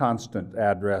needs constant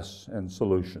address and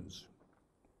solutions.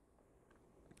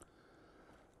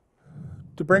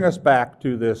 To bring us back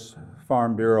to this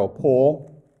Farm Bureau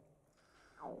poll,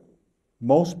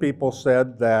 most people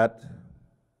said that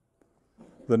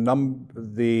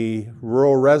the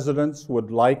rural residents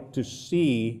would like to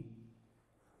see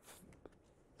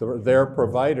their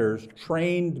providers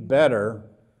trained better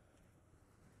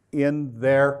in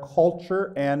their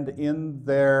culture and in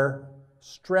their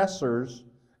stressors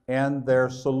and their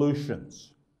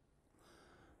solutions.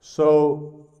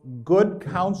 So good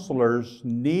counselors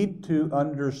need to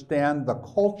understand the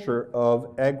culture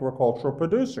of agricultural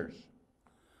producers.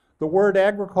 The word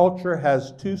agriculture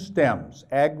has two stems,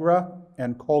 agra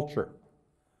and culture.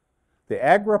 The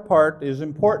agra part is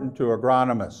important to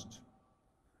agronomists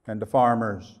and to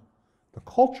farmers. The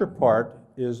culture part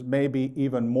is maybe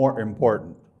even more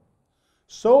important.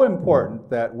 So important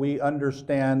that we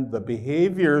understand the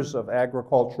behaviors of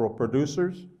agricultural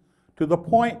producers to the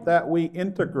point that we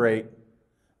integrate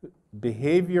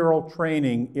behavioral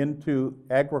training into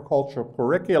agricultural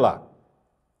curricula.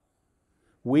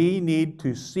 We need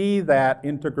to see that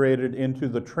integrated into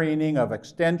the training of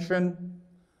extension,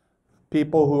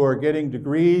 people who are getting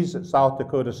degrees at South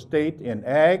Dakota State in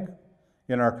ag,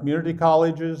 in our community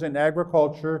colleges in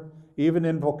agriculture, even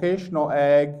in vocational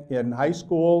ag in high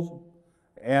schools,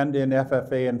 and in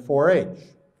FFA and 4-H.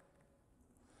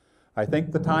 I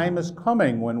think the time is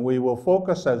coming when we will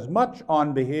focus as much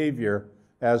on behavior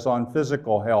as on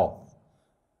physical health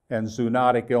and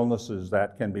zoonotic illnesses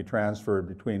that can be transferred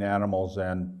between animals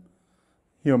and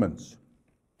humans.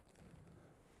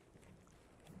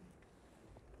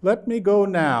 Let me go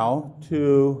now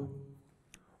to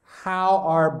how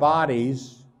our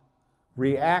bodies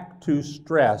react to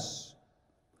stress.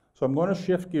 So I'm going to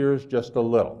shift gears just a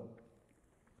little.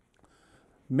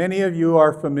 Many of you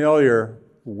are familiar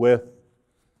with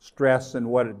stress and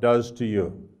what it does to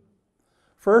you.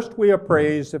 First, we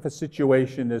appraise if a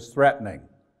situation is threatening.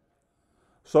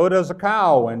 So does a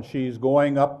cow when she's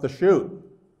going up the chute.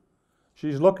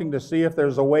 She's looking to see if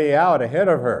there's a way out ahead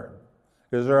of her.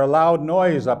 Is there a loud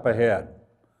noise up ahead?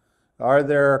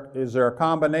 Is there a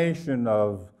combination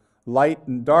of light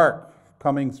and dark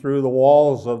coming through the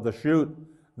walls of the chute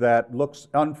that looks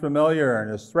unfamiliar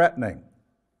and is threatening?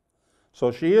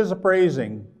 So she is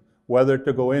appraising whether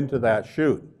to go into that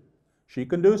chute. She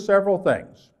can do several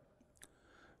things.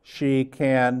 She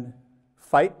can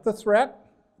fight the threat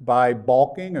by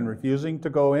balking and refusing to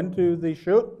go into the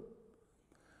chute.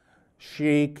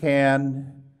 She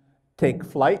can take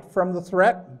flight from the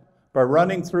threat by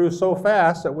running through so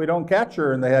fast that we don't catch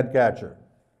her in the head catcher.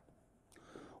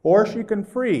 Or she can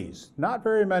freeze. Not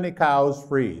very many cows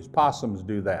freeze. Possums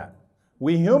do that.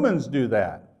 We humans do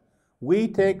that. We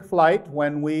take flight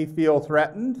when we feel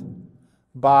threatened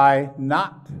by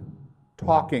not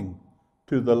talking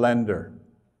to the lender,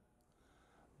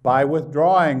 by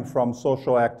withdrawing from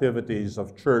social activities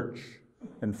of church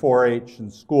and 4-H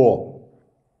and school.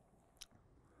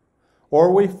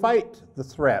 Or we fight the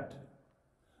threat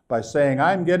by saying,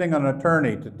 I'm getting an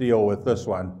attorney to deal with this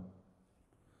one.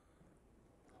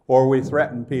 Or we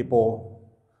threaten people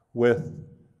with,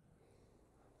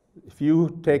 if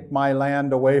you take my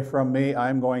land away from me,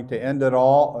 I'm going to end it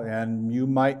all, and you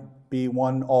might be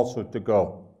one also to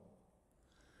go.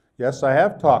 Yes, I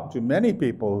have talked to many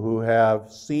people who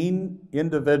have seen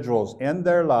individuals end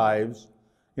their lives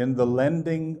in the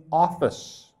lending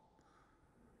office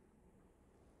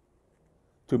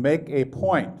to make a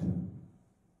point.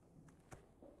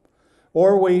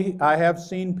 Or I have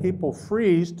seen people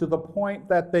freeze to the point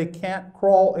that they can't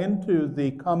crawl into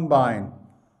the combine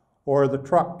or the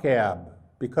truck cab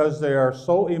because they are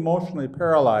so emotionally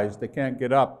paralyzed they can't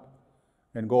get up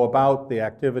and go about the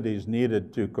activities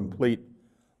needed to complete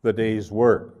the day's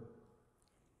work.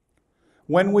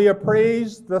 When we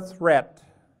appraise the threat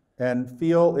and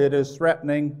feel it is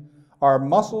threatening, our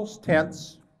muscles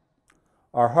tense,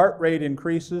 Our heart rate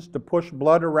increases to push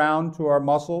blood around to our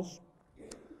muscles.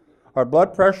 Our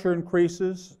blood pressure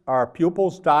increases. Our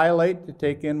pupils dilate to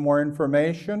take in more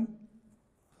information.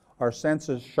 Our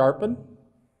senses sharpen.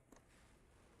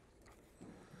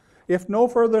 If no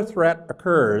further threat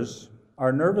occurs,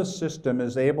 our nervous system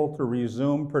is able to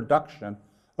resume production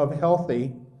of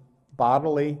healthy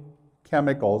bodily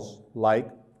chemicals like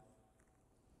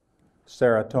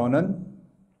serotonin,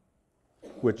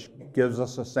 which gives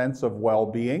us a sense of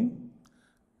well-being,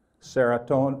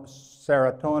 serotonin,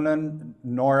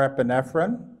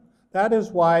 norepinephrine. That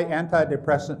is why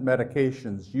antidepressant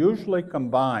medications usually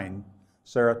combine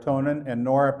serotonin and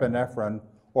norepinephrine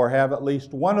or have at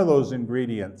least one of those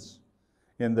ingredients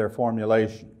in their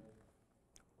formulation.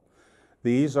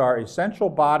 These are essential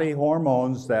body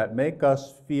hormones that make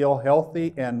us feel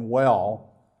healthy and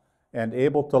well and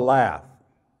able to laugh.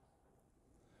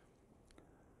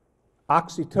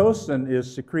 Oxytocin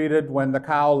is secreted when the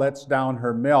cow lets down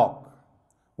her milk,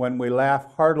 when we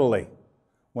laugh heartily,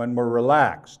 when we're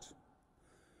relaxed.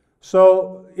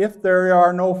 So if there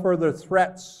are no further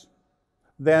threats,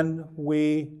 then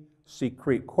we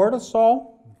secrete cortisol.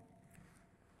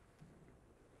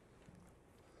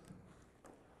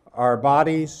 Our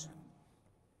bodies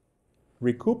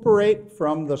recuperate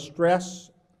from the stress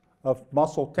of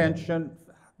muscle tension,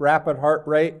 rapid heart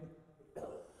rate.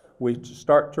 We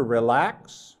start to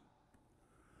relax.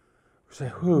 We say,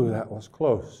 whew, that was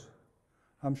close.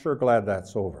 I'm sure glad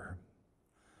that's over.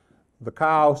 The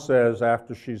cow says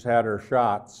after she's had her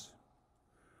shots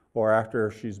or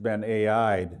after she's been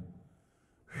AI'd,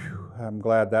 I'm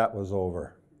glad that was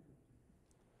over.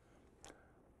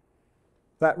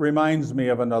 That reminds me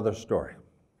of another story.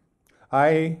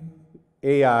 I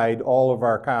AI'd all of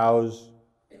our cows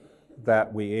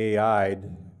that we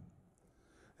AI'd.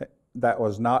 That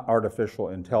was not artificial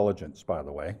intelligence, by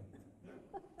the way.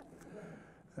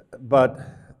 But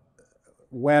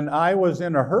when I was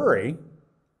in a hurry,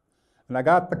 and I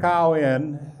got the cow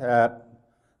in at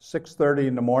 6:30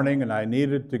 in the morning, and I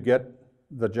needed to get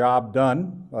the job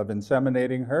done of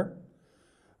inseminating her,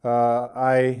 so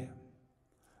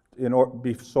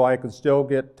I could still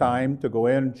get time to go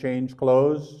in, change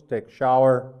clothes, take a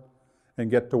shower, and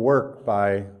get to work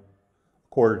by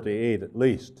 7:45 at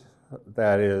least.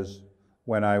 That is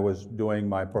when I was doing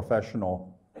my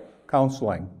professional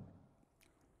counseling.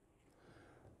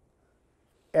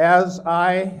 As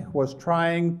I was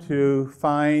trying to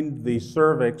find the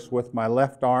cervix with my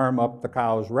left arm up the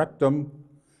cow's rectum,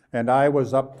 and I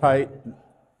was uptight,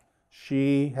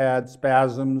 she had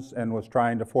spasms and was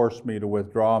trying to force me to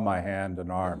withdraw my hand and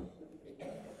arm.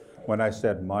 When I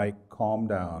said, Mike, calm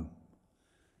down,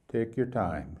 take your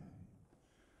time,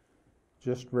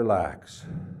 just relax.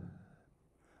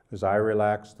 As I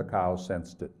relaxed, the cow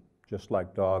sensed it, just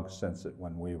like dogs sense it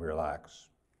when we relax.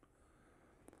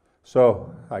 So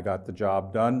I got the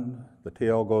job done. The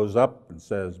tail goes up and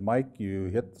says, Mike, you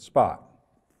hit the spot.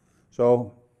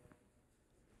 So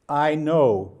I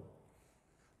know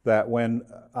that when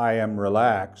I am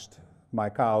relaxed, my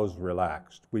cow's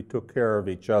relaxed. We took care of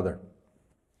each other.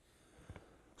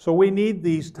 So we need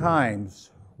these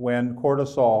times when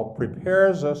cortisol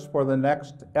prepares us for the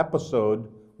next episode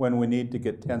when we need to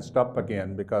get tensed up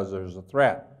again because there's a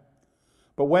threat.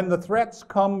 But when the threats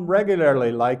come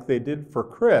regularly like they did for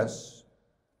Chris,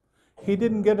 he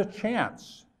didn't get a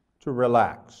chance to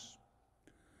relax.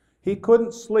 He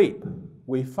couldn't sleep.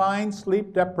 We find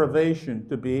sleep deprivation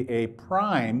to be a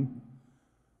prime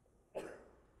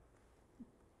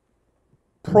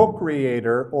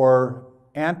procreator or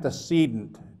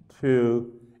antecedent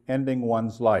to ending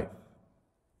one's life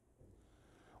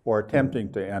or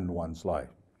attempting to end one's life.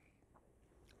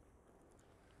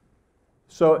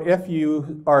 So if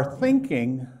you are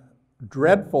thinking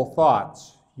dreadful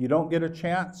thoughts, you don't get a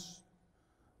chance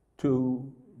to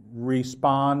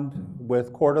respond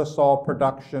with cortisol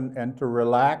production and to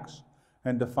relax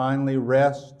and to finally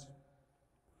rest.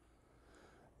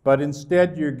 But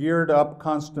instead, you're geared up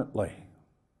constantly.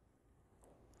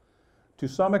 To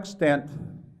some extent,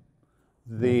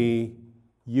 the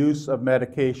use of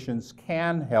medications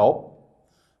can help,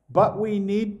 but we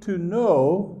need to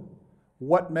know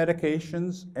what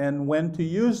medications and when to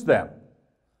use them.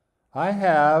 I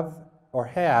have or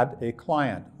had a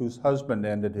client whose husband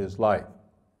ended his life.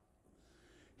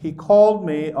 He called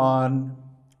me on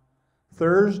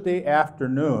Thursday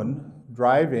afternoon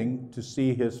driving to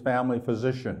see his family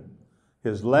physician.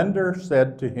 His lender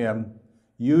said to him,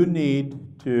 you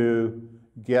need to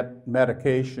get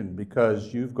medication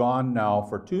because you've gone now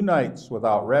for 2 nights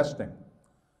without resting.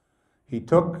 He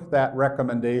took that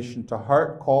recommendation to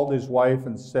heart, called his wife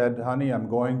and said, honey, I'm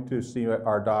going to see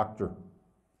our doctor.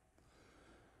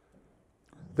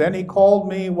 Then he called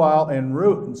me while en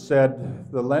route and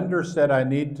said, the lender said I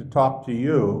need to talk to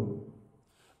you.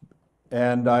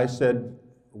 And I said,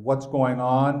 what's going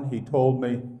on? He told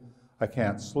me, I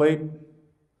can't sleep.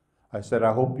 I said,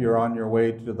 I hope you're on your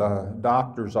way to the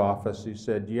doctor's office. He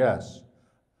said, yes.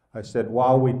 I said,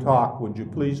 while we talk, would you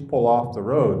please pull off the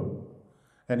road?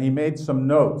 And he made some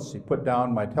notes. He put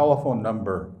down my telephone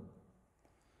number.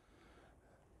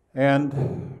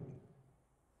 And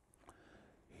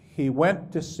he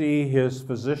went to see his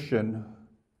physician,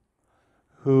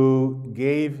 who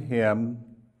gave him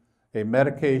a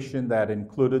medication that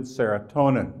included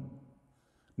serotonin,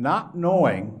 not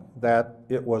knowing that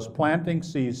it was planting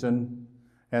season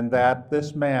and that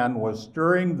this man was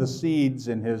stirring the seeds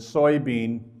in his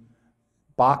soybean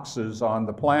boxes on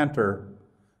the planter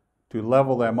to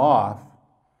level them off,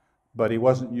 but he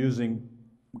wasn't using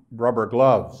rubber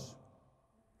gloves.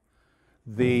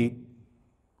 The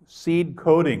seed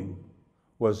coating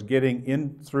was getting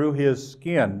in through his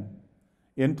skin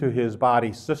into his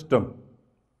body system.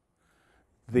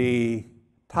 The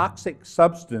toxic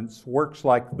substance works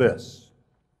like this.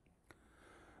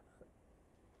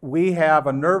 We have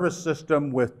a nervous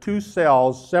system with two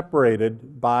cells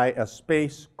separated by a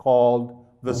space called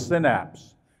the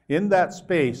synapse. In that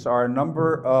space are a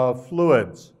number of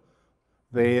fluids.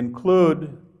 They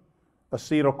include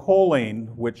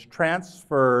acetylcholine, which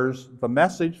transfers the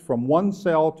message from one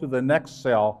cell to the next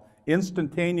cell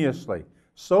instantaneously,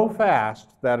 so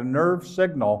fast that a nerve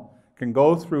signal can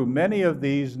go through many of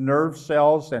these nerve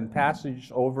cells and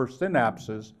passage over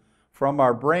synapses from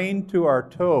our brain to our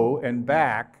toe and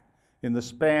back in the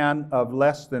span of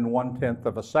less than 1/10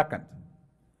 of a second.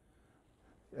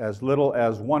 As little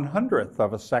as 1/100th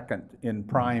of a second in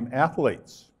prime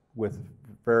athletes with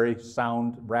very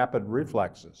sound, rapid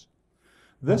reflexes.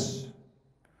 This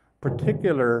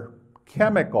particular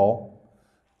chemical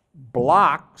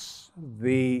blocks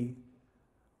the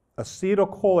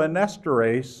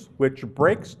acetylcholinesterase, which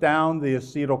breaks down the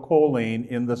acetylcholine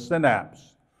in the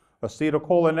synapse.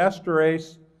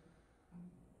 Acetylcholinesterase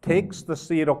takes the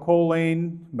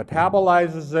acetylcholine,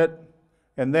 metabolizes it,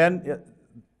 and then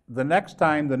the next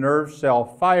time the nerve cell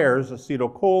fires,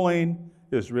 acetylcholine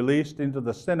is released into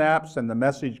the synapse and the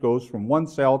message goes from one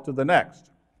cell to the next.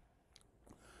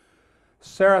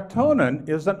 Serotonin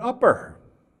is an upper.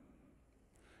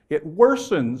 It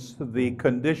worsens the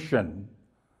condition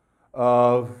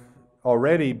of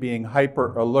already being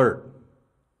hyper alert.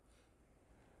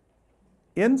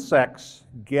 Insects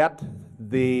get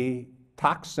the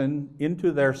toxin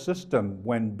into their system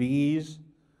when bees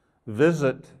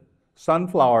visit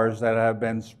sunflowers that have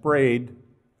been sprayed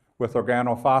with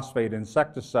organophosphate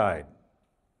insecticide,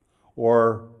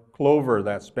 or clover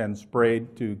that's been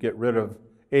sprayed to get rid of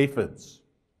aphids.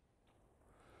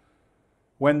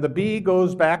 When the bee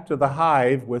goes back to the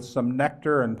hive with some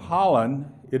nectar and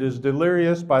pollen, it is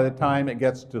delirious by the time it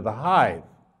gets to the hive.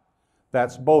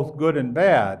 That's both good and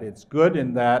bad. It's good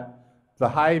in that the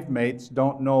hive mates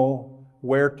don't know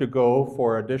where to go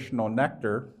for additional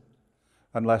nectar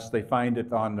unless they find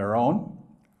it on their own.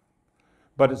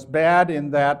 But it's bad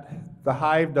in that the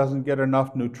hive doesn't get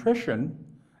enough nutrition,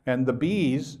 and the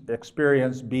bees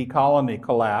experience bee colony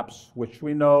collapse, which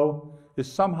we know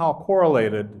is somehow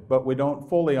correlated, but we don't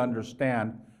fully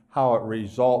understand how it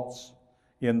results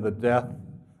in the death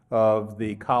of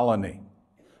the colony.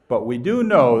 But we do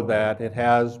know that it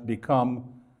has become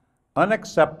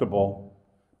unacceptable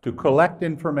to collect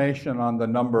information on the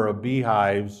number of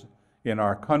beehives in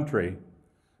our country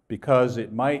because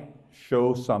it might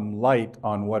show some light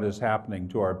on what is happening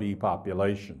to our bee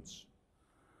populations.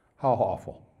 How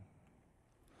awful.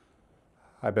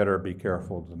 I better be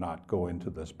careful to not go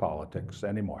into this politics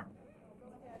anymore.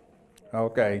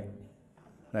 Okay,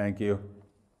 thank you.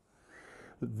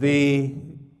 The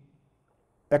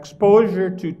exposure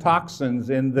to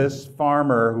toxins in this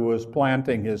farmer who was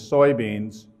planting his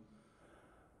soybeans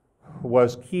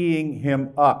was keying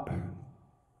him up,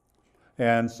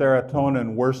 and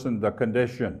serotonin worsened the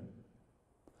condition.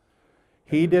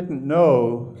 He didn't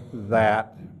know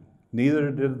that, neither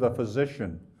did the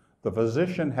physician. The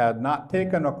physician had not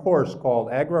taken a course called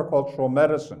agricultural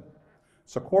medicine.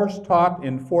 It's a course taught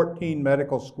in 14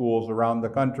 medical schools around the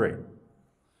country.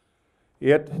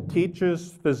 It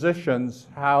teaches physicians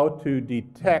how to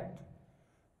detect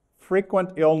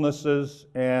frequent illnesses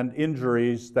and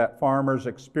injuries that farmers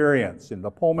experience in the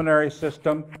pulmonary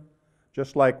system,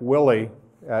 just like Willie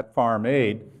at Farm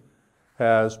Aid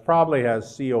probably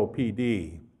has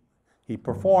COPD. He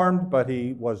performed, but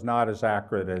he was not as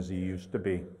accurate as he used to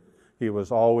be. He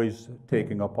was always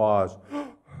taking a pause.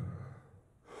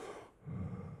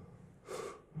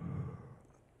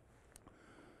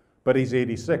 but he's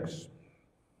 86.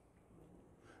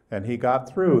 And he got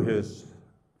through his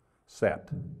set.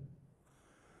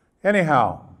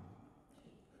 Anyhow,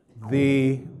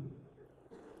 the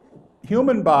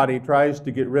human body tries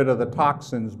to get rid of the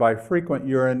toxins by frequent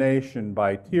urination,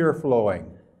 by tears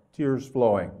flowing,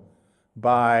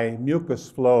 by mucus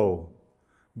flow,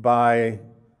 by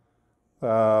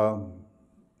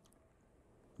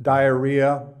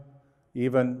diarrhea,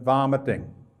 even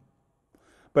vomiting.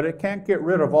 But it can't get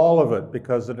rid of all of it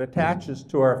because it attaches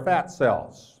to our fat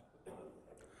cells.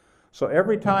 So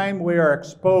every time we are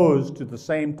exposed to the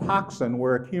same toxin,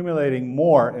 we're accumulating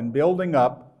more and building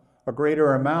up a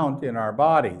greater amount in our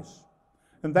bodies.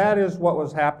 And that is what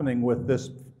was happening with this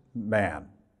man.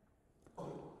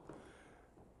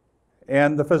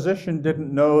 And the physician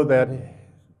didn't know that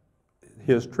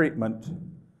his treatment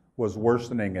was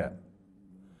worsening it.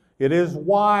 It is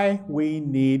why we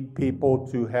need people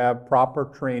to have proper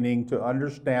training to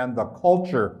understand the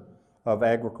culture of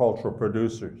agricultural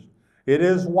producers. It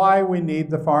is why we need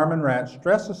the Farm and Ranch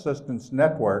Stress Assistance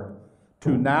Network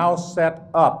to now set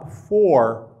up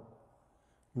 4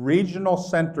 regional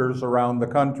centers around the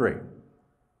country.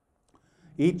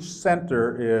 Each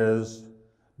center is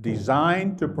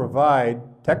designed to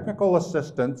provide technical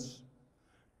assistance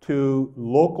to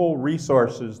local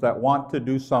resources that want to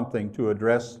do something to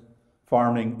address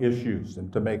farming issues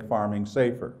and to make farming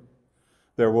safer.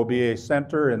 There will be a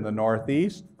center in the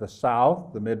Northeast, the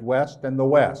South, the Midwest, and the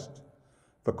West.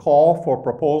 The call for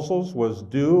proposals was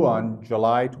due on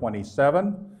July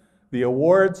 27. The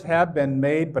awards have been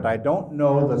made, but I don't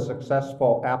know the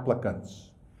successful applicants.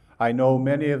 I know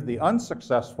many of the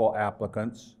unsuccessful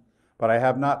applicants, but I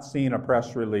have not seen a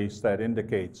press release that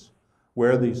indicates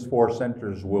where these 4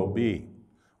 centers will be.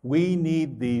 We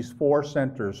need these 4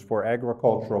 centers for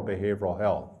agricultural behavioral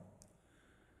health.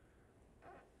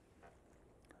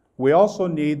 We also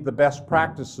need the best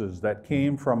practices that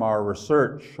came from our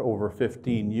research over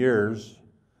 15 years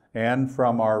and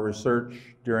from our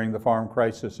research during the farm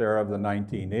crisis era of the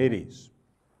 1980s.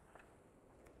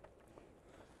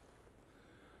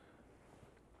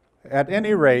 At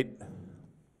any rate,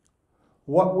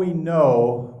 what we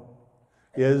know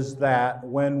is that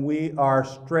when we are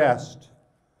stressed,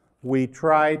 we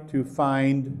try to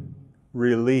find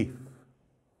relief.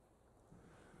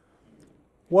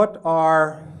 What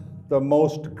are the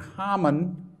most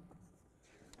common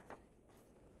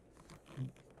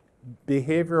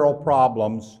behavioral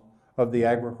problems of the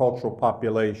agricultural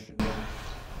population?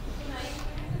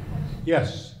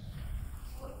 Yes.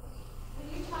 When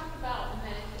you talk about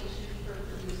medication for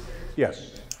producers,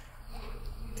 Yes. you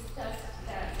discussed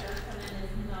that serotonin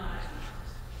is not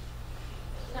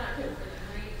good for them,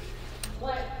 right?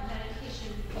 What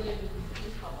medication would you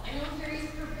help? I know it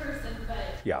varies per person,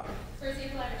 but Yeah. for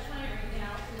example, I have a client right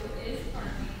now who is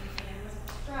farming and was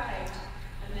prescribed a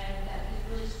med that he's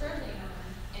really struggling on,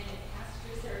 and it has to do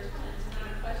with serotonin. So now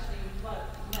I'm questioning what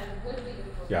med would be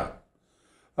good for Yeah.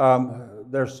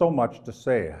 There's so much to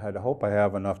say. I hope I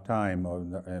have enough time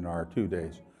in our 2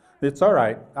 days. It's all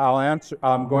right.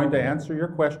 I'm going to answer your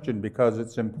question because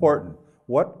it's important.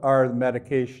 What are the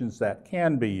medications that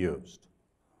can be used?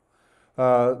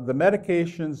 The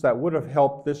medications that would have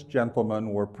helped this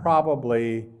gentleman were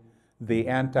probably the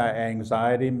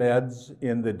anti-anxiety meds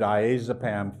in the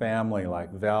diazepam family,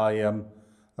 like Valium,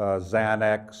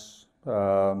 Xanax,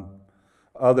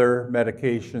 other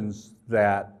medications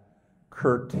that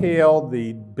curtail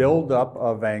the buildup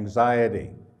of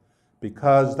anxiety,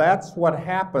 because that's what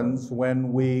happens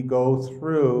when we go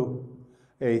through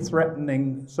a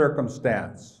threatening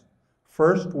circumstance.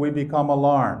 First, we become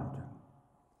alarmed.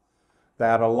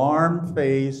 That alarm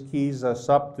phase keys us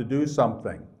up to do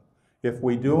something. If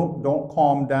we don't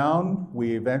calm down,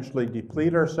 we eventually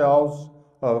deplete ourselves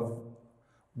of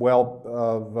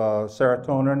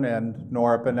serotonin and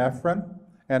norepinephrine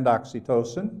and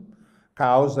oxytocin.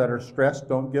 Cows that are stressed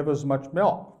don't give as much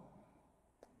milk.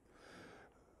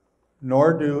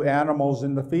 Nor do animals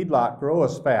in the feedlot grow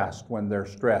as fast when they're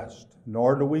stressed,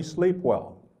 nor do we sleep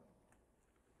well.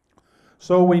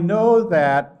 So we know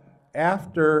that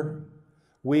after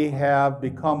we have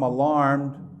become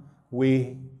alarmed,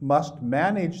 we must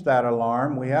manage that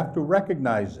alarm. We have to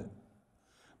recognize it.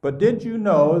 But did you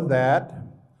know that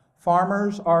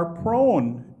farmers are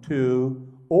prone to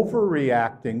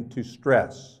overreacting to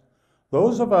stress?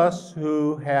 Those of us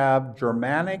who have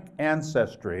Germanic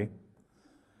ancestry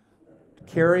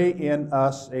carry in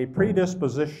us a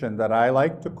predisposition that I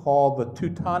like to call the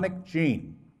Teutonic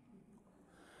gene.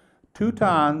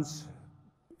 Teutons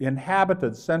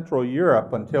inhabited Central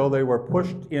Europe until they were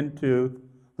pushed into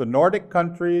the Nordic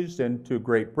countries, into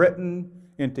Great Britain,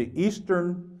 into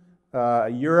Eastern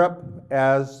Europe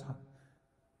as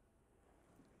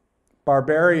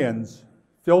barbarians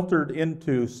filtered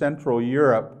into Central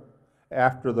Europe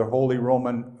after the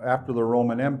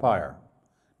Roman Empire,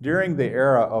 during the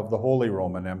era of the Holy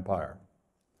Roman Empire.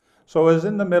 So as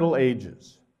in the Middle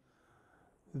Ages,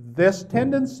 this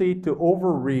tendency to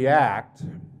overreact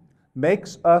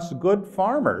makes us good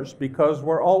farmers because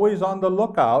we're always on the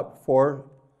lookout for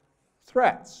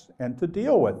threats and to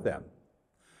deal with them.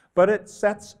 But it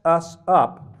sets us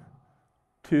up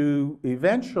to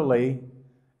eventually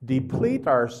deplete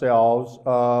ourselves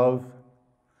of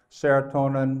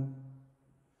serotonin,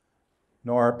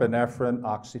 norepinephrine,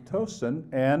 oxytocin,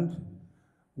 and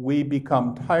we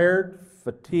become tired,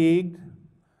 fatigued,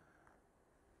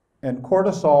 and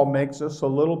cortisol makes us a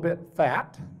little bit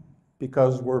fat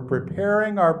because we're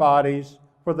preparing our bodies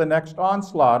for the next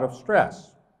onslaught of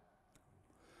stress.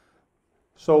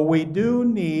 So we do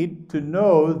need to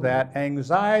know that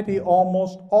anxiety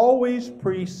almost always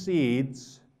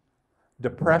precedes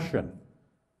depression.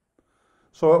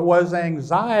 So it was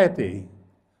anxiety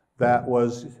that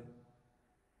was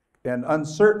an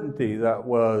uncertainty that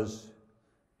was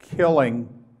killing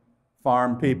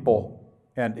farm people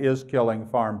and is killing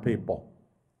farm people.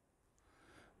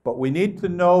 But we need to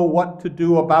know what to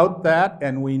do about that,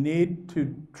 and we need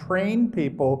to train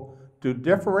people to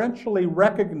differentially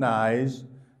recognize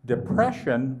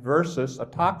depression versus a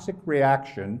toxic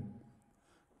reaction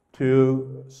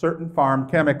to certain farm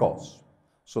chemicals.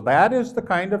 So that is the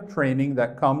kind of training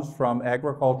that comes from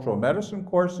agricultural medicine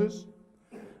courses,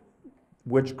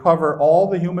 which cover all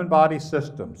the human body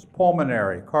systems: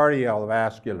 pulmonary,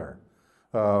 cardiovascular,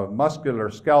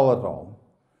 muscular, skeletal,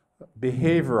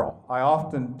 behavioral. I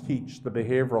often teach the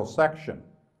behavioral section.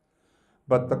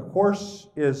 But the course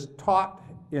is taught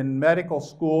in medical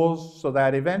schools so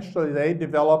that eventually they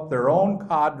develop their own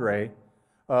cadre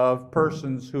of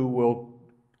persons who will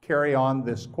carry on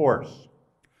this course.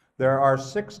 There are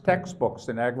 6 textbooks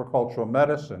in agricultural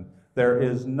medicine. There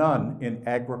is none in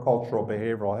agricultural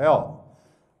behavioral health.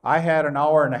 I had an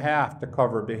hour and a half to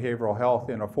cover behavioral health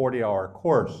in a 40-hour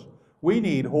course. We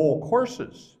need whole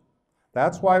courses.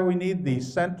 That's why we need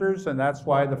these centers, and that's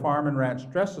why the Farm and Ranch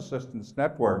Stress Assistance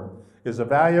Network is a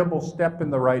valuable step in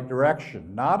the right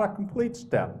direction. Not a complete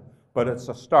step, but it's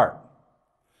a start.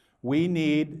 We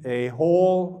need a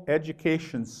whole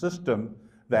education system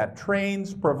that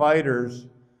trains providers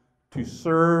to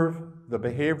serve the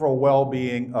behavioral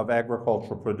well-being of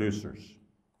agricultural producers.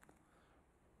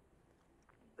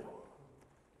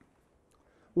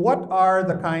 What are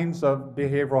the kinds of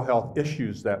behavioral health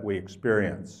issues that we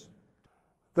experience?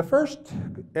 The first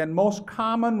and most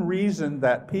common reason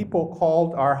that people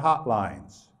called our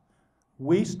hotlines,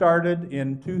 we started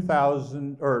in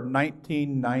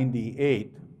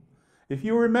 1998. If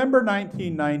you remember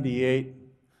 1998,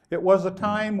 it was a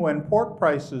time when pork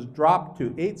prices dropped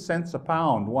to 8 cents a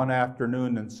pound one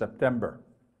afternoon in September.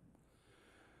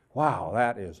 Wow,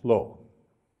 that is low.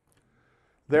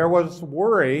 There was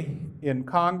worry in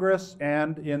Congress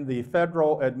and in the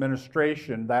federal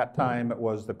administration, that time it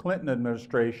was the Clinton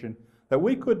administration, that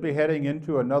we could be heading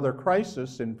into another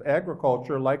crisis in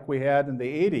agriculture like we had in the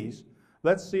 80s.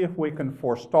 Let's see if we can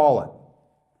forestall it.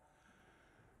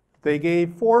 They gave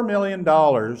 $4 million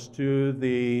to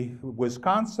the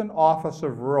Wisconsin Office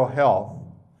of Rural Health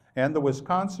and the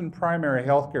Wisconsin Primary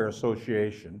Healthcare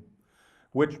Association,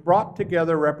 which brought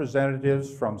together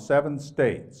representatives from 7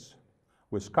 states: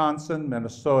 Wisconsin,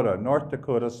 Minnesota, North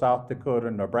Dakota, South Dakota,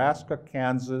 Nebraska,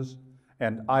 Kansas,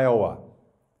 and Iowa.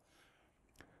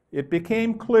 It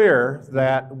became clear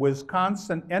that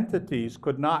Wisconsin entities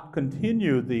could not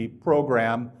continue the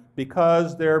program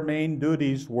because their main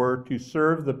duties were to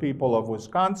serve the people of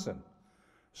Wisconsin.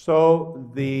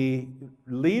 So the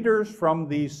leaders from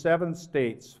these 7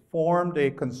 states formed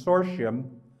a consortium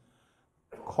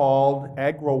called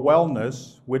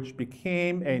AgriWellness, which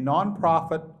became a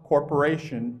nonprofit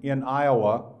corporation in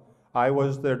Iowa. I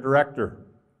was their director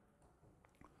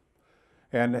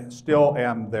and still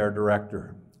am their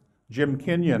director. Jim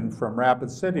Kenyon from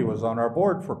Rapid City was on our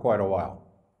board for quite a while.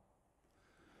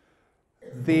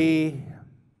 The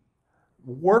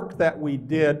work that we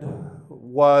did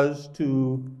was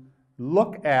to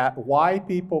look at why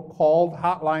people called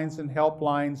hotlines and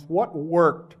helplines, what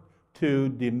worked to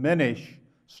diminish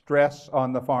stress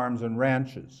on the farms and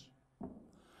ranches.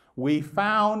 We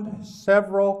found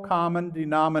several common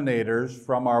denominators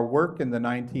from our work in the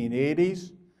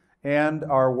 1980s and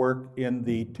our work in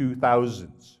the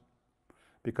 2000s,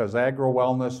 because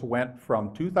AgriWellness went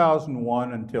from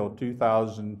 2001 until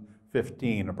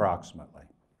 2015 approximately.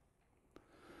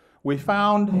 We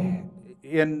found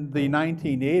in the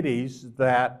 1980s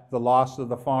that the loss of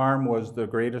the farm was the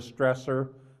greatest stressor,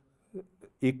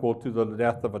 equal to the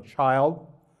death of a child.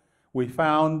 We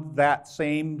found that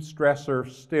same stressor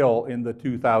still in the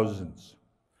 2000s.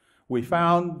 We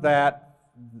found that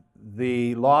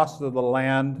the loss of the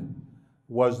land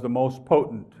was the most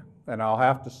potent, and I'll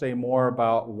have to say more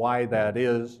about why that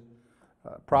is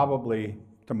probably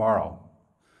tomorrow.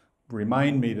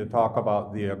 Remind me to talk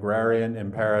about the agrarian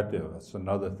imperative. That's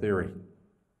another theory.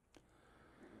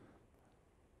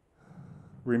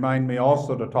 Remind me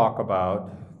also to talk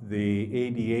about the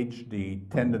ADHD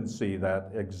tendency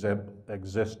that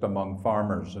exists among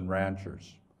farmers and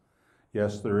ranchers.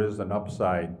 Yes, there is an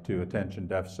upside to attention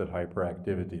deficit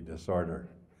hyperactivity disorder.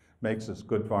 Makes us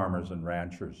good farmers and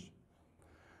ranchers.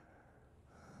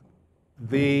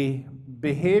 The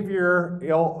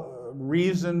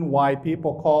reason why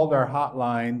people called our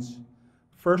hotlines,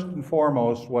 first and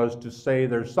foremost, was to say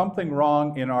there's something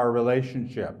wrong in our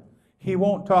relationship. He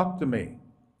won't talk to me.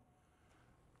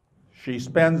 She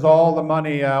spends all the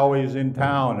money always in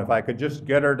town. If I could just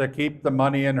get her to keep the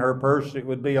money in her purse, it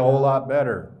would be a whole lot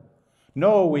better.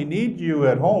 No, we need you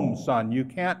at home, son. You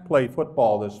can't play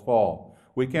football this fall.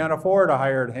 We can't afford a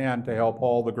hired hand to help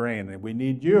haul the grain. We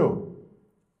need you.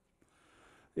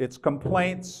 It's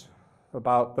complaints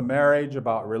about the marriage,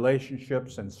 about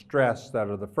relationships and stress that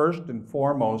are the first and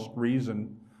foremost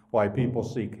reason why people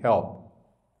seek help.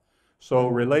 So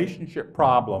relationship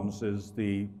problems is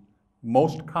the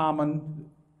most common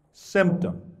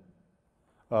symptom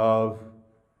of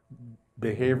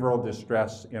behavioral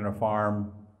distress in a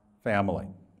farm family.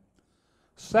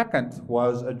 Second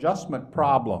was adjustment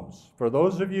problems. For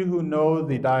those of you who know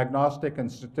the Diagnostic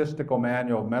and Statistical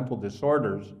Manual of Mental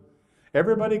Disorders,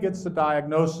 everybody gets the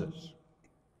diagnosis.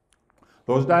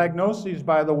 Those diagnoses,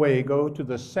 by the way, go to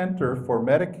the Center for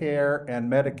Medicare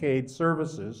and Medicaid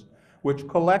Services, which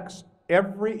collects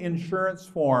every insurance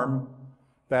form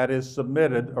that is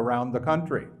submitted around the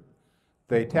country.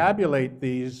 They tabulate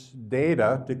these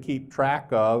data to keep track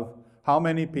of how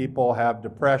many people have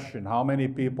depression, how many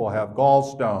people have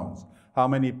gallstones, how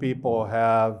many people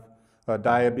have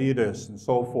diabetes, and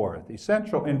so forth.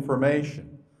 Essential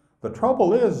information. The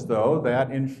trouble is, though,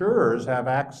 that insurers have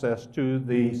access to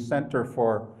the Center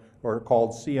for, or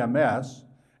called CMS,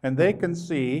 and they can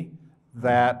see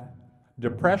that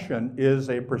depression is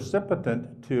a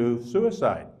precipitant to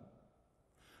suicide.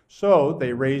 So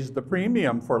they raised the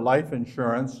premium for life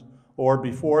insurance, or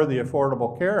before the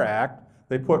Affordable Care Act,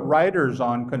 they put riders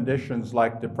on conditions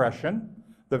like depression,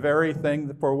 the very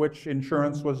thing for which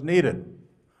insurance was needed.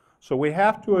 So we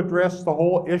have to address the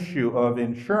whole issue of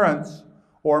insurance,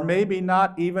 or maybe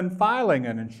not even filing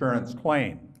an insurance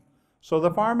claim. So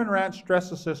the Farm and Ranch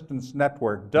Stress Assistance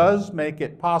Network does make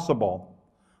it possible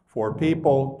for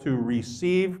people to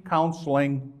receive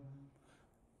counseling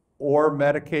or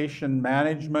medication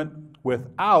management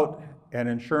without an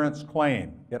insurance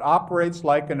claim. It operates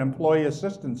like an employee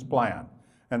assistance plan.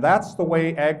 And that's the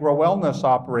way agro-wellness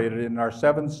operated in our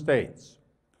 7 states.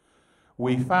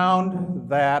 We found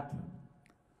that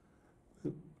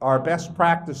our best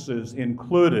practices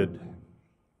included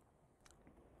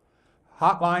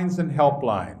hotlines and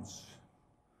helplines,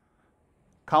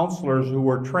 counselors who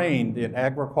were trained in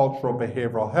agricultural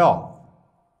behavioral health.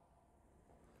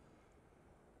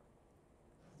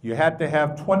 You had to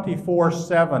have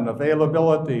 24/7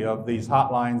 availability of these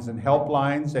hotlines and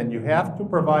helplines, and you have to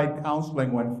provide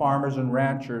counseling when farmers and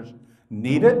ranchers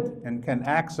need it and can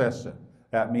access it.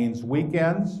 That means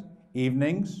weekends,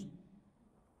 evenings.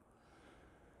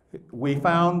 We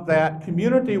found that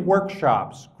community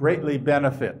workshops greatly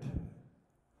benefit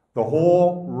the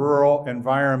whole rural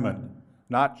environment,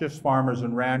 not just farmers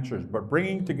and ranchers, but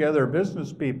bringing together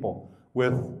business people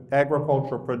with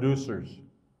agricultural producers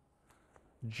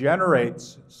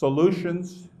generates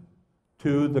solutions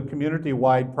to the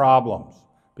community-wide problems,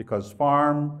 because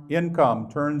farm income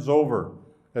turns over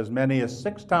as many as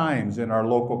 6 times in our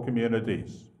local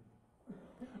communities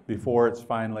before it's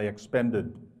finally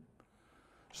expended.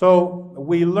 So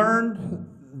we learned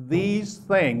these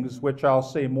things, which I'll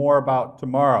say more about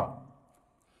tomorrow.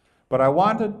 But I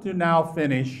wanted to now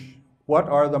finish what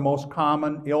are the most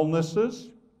common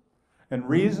illnesses and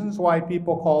reasons why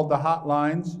people called the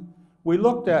hotlines. We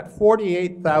looked at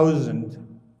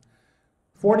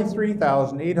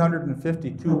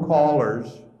 43,852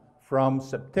 callers from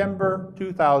September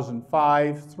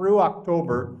 2005 through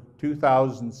October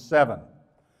 2007.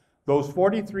 Those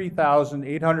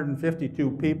 43,852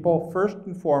 people, first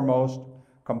and foremost,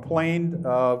 complained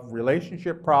of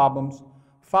relationship problems,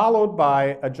 followed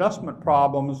by adjustment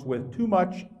problems with too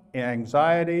much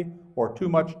anxiety or too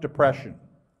much depression.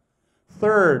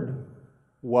 Third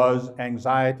was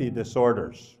anxiety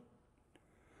disorders.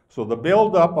 So the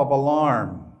buildup of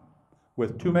alarm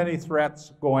with too many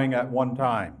threats going at one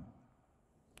time.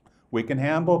 We can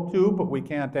handle 2, but we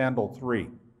can't handle 3.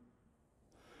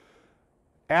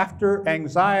 After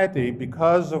anxiety,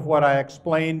 because of what I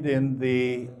explained in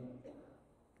the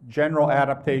general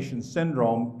adaptation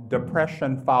syndrome,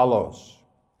 depression follows.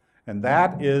 And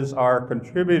that is our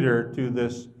contributor to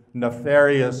this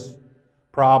nefarious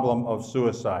problem of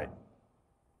suicide.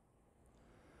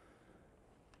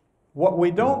 What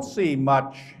we don't see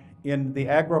much in the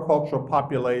agricultural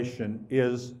population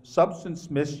is substance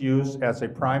misuse as a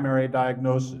primary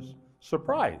diagnosis.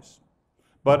 Surprise.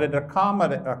 But it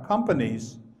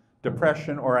accompanies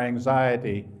depression or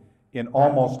anxiety in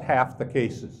almost half the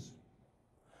cases.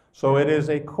 So it is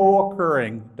a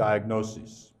co-occurring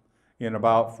diagnosis in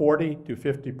about 40 to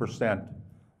 50%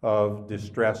 of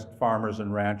distressed farmers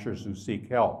and ranchers who seek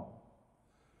help.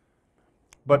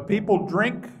 But people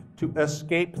drink to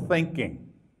escape thinking.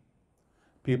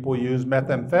 People use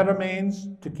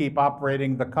methamphetamines to keep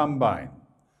operating the combine.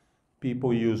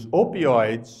 People use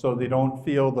opioids so they don't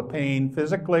feel the pain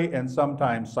physically and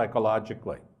sometimes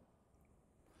psychologically.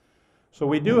 So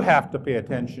we do have to pay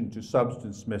attention to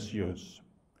substance misuse.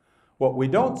 What we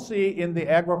don't see in the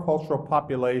agricultural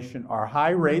population are high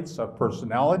rates of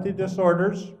personality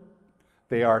disorders.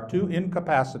 They are too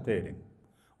incapacitating.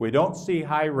 We don't see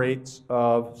high rates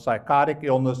of psychotic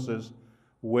illnesses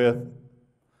with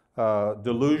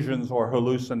delusions or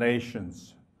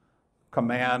hallucinations,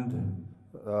 command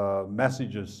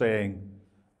messages saying,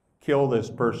 kill this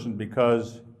person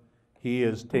because he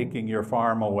is taking your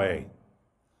farm away,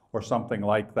 or something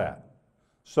like that.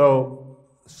 So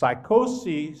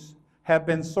psychoses have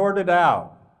been sorted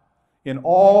out in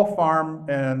all farm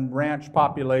and ranch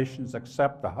populations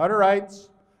except the Hutterites,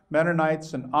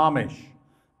 Mennonites, and Amish,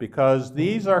 because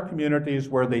these are communities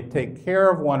where they take care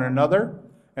of one another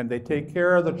and they take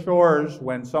care of the chores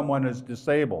when someone is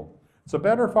disabled. It's a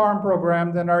better farm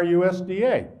program than our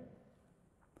USDA.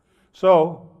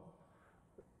 So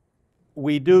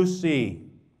we do see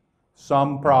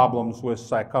some problems with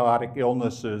psychotic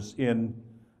illnesses in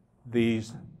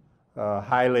these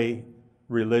highly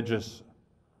religious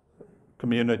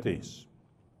communities.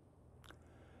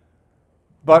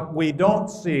 But we don't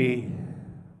see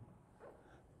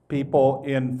people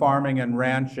in farming and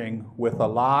ranching with a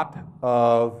lot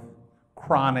of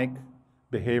chronic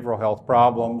behavioral health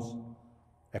problems,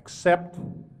 except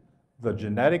the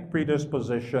genetic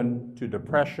predisposition to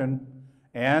depression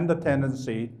and the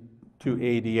tendency to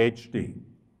ADHD.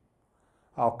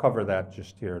 I'll cover that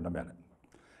just here in a minute.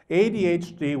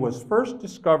 ADHD was first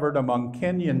discovered among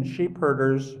Kenyan sheep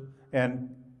herders and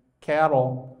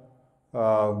cattle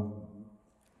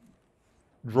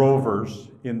drovers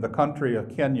in the country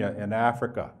of Kenya in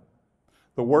Africa.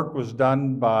 The work was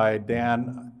done by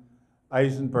Dan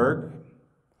Eisenberg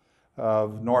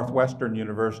of Northwestern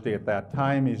University at that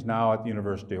time. He's now at the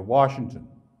University of Washington.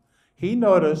 He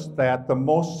noticed that the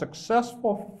most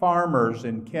successful farmers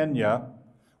in Kenya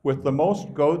with the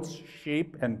most goats,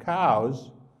 sheep, and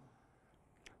cows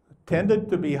tended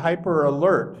to be hyper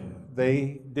alert.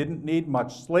 They didn't need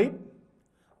much sleep.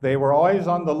 They were always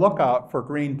on the lookout for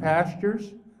green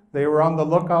pastures. They were on the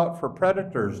lookout for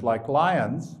predators like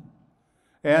lions.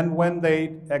 And when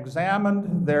they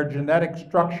examined their genetic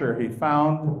structure, he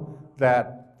found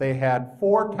that they had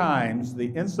 4 times the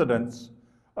incidence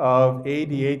of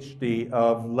ADHD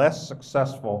of less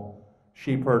successful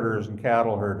sheep herders and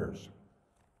cattle herders.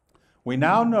 We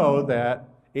now know that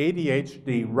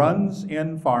ADHD runs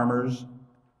in farmers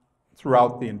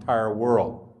throughout the entire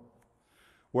world.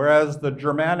 Whereas the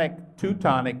Germanic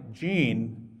Teutonic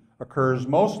gene occurs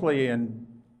mostly in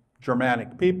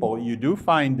Germanic people, you do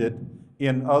find it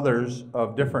in others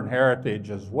of different heritage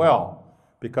as well,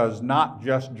 because not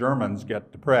just Germans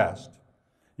get depressed.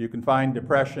 You can find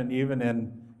depression even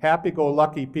in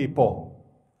happy-go-lucky people,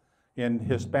 in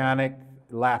Hispanic,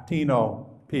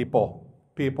 Latino people,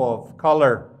 people of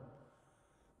color.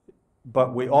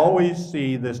 But we always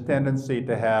see this tendency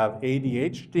to have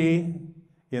ADHD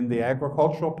in the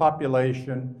agricultural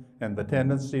population and the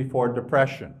tendency for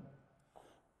depression.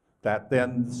 That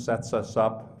then sets us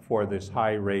up for this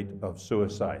high rate of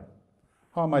suicide.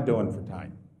 How am I doing for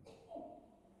time?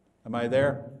 Am I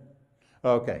there?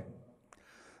 Okay.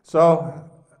 So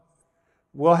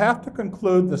we'll have to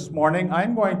conclude this morning.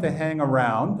 I'm going to hang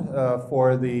around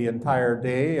for the entire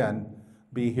day and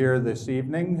be here this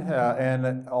evening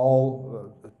and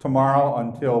all tomorrow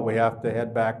until we have to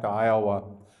head back to Iowa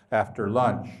after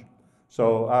lunch.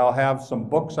 So I'll have some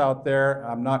books out there.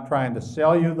 I'm not trying to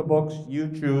sell you the books. You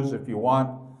choose if you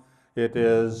want. It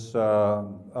is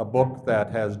a book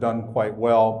that has done quite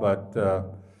well,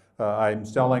 but I'm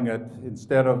selling it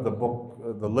instead of the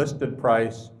book, the listed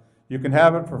price. You can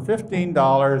have it for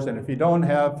 $15, and if you don't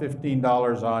have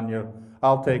 $15 on you,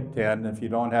 I'll take 10. If you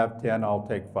don't have 10, I'll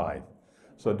take 5.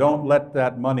 So don't let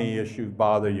that money issue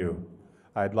bother you.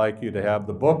 I'd like you to have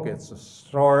the book. It's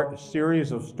a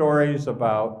series of stories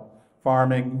about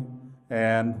farming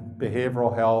and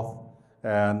behavioral health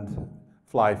and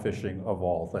fly fishing of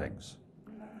all things.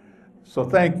 So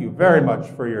thank you very much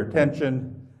for your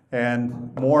attention,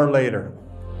 and more later.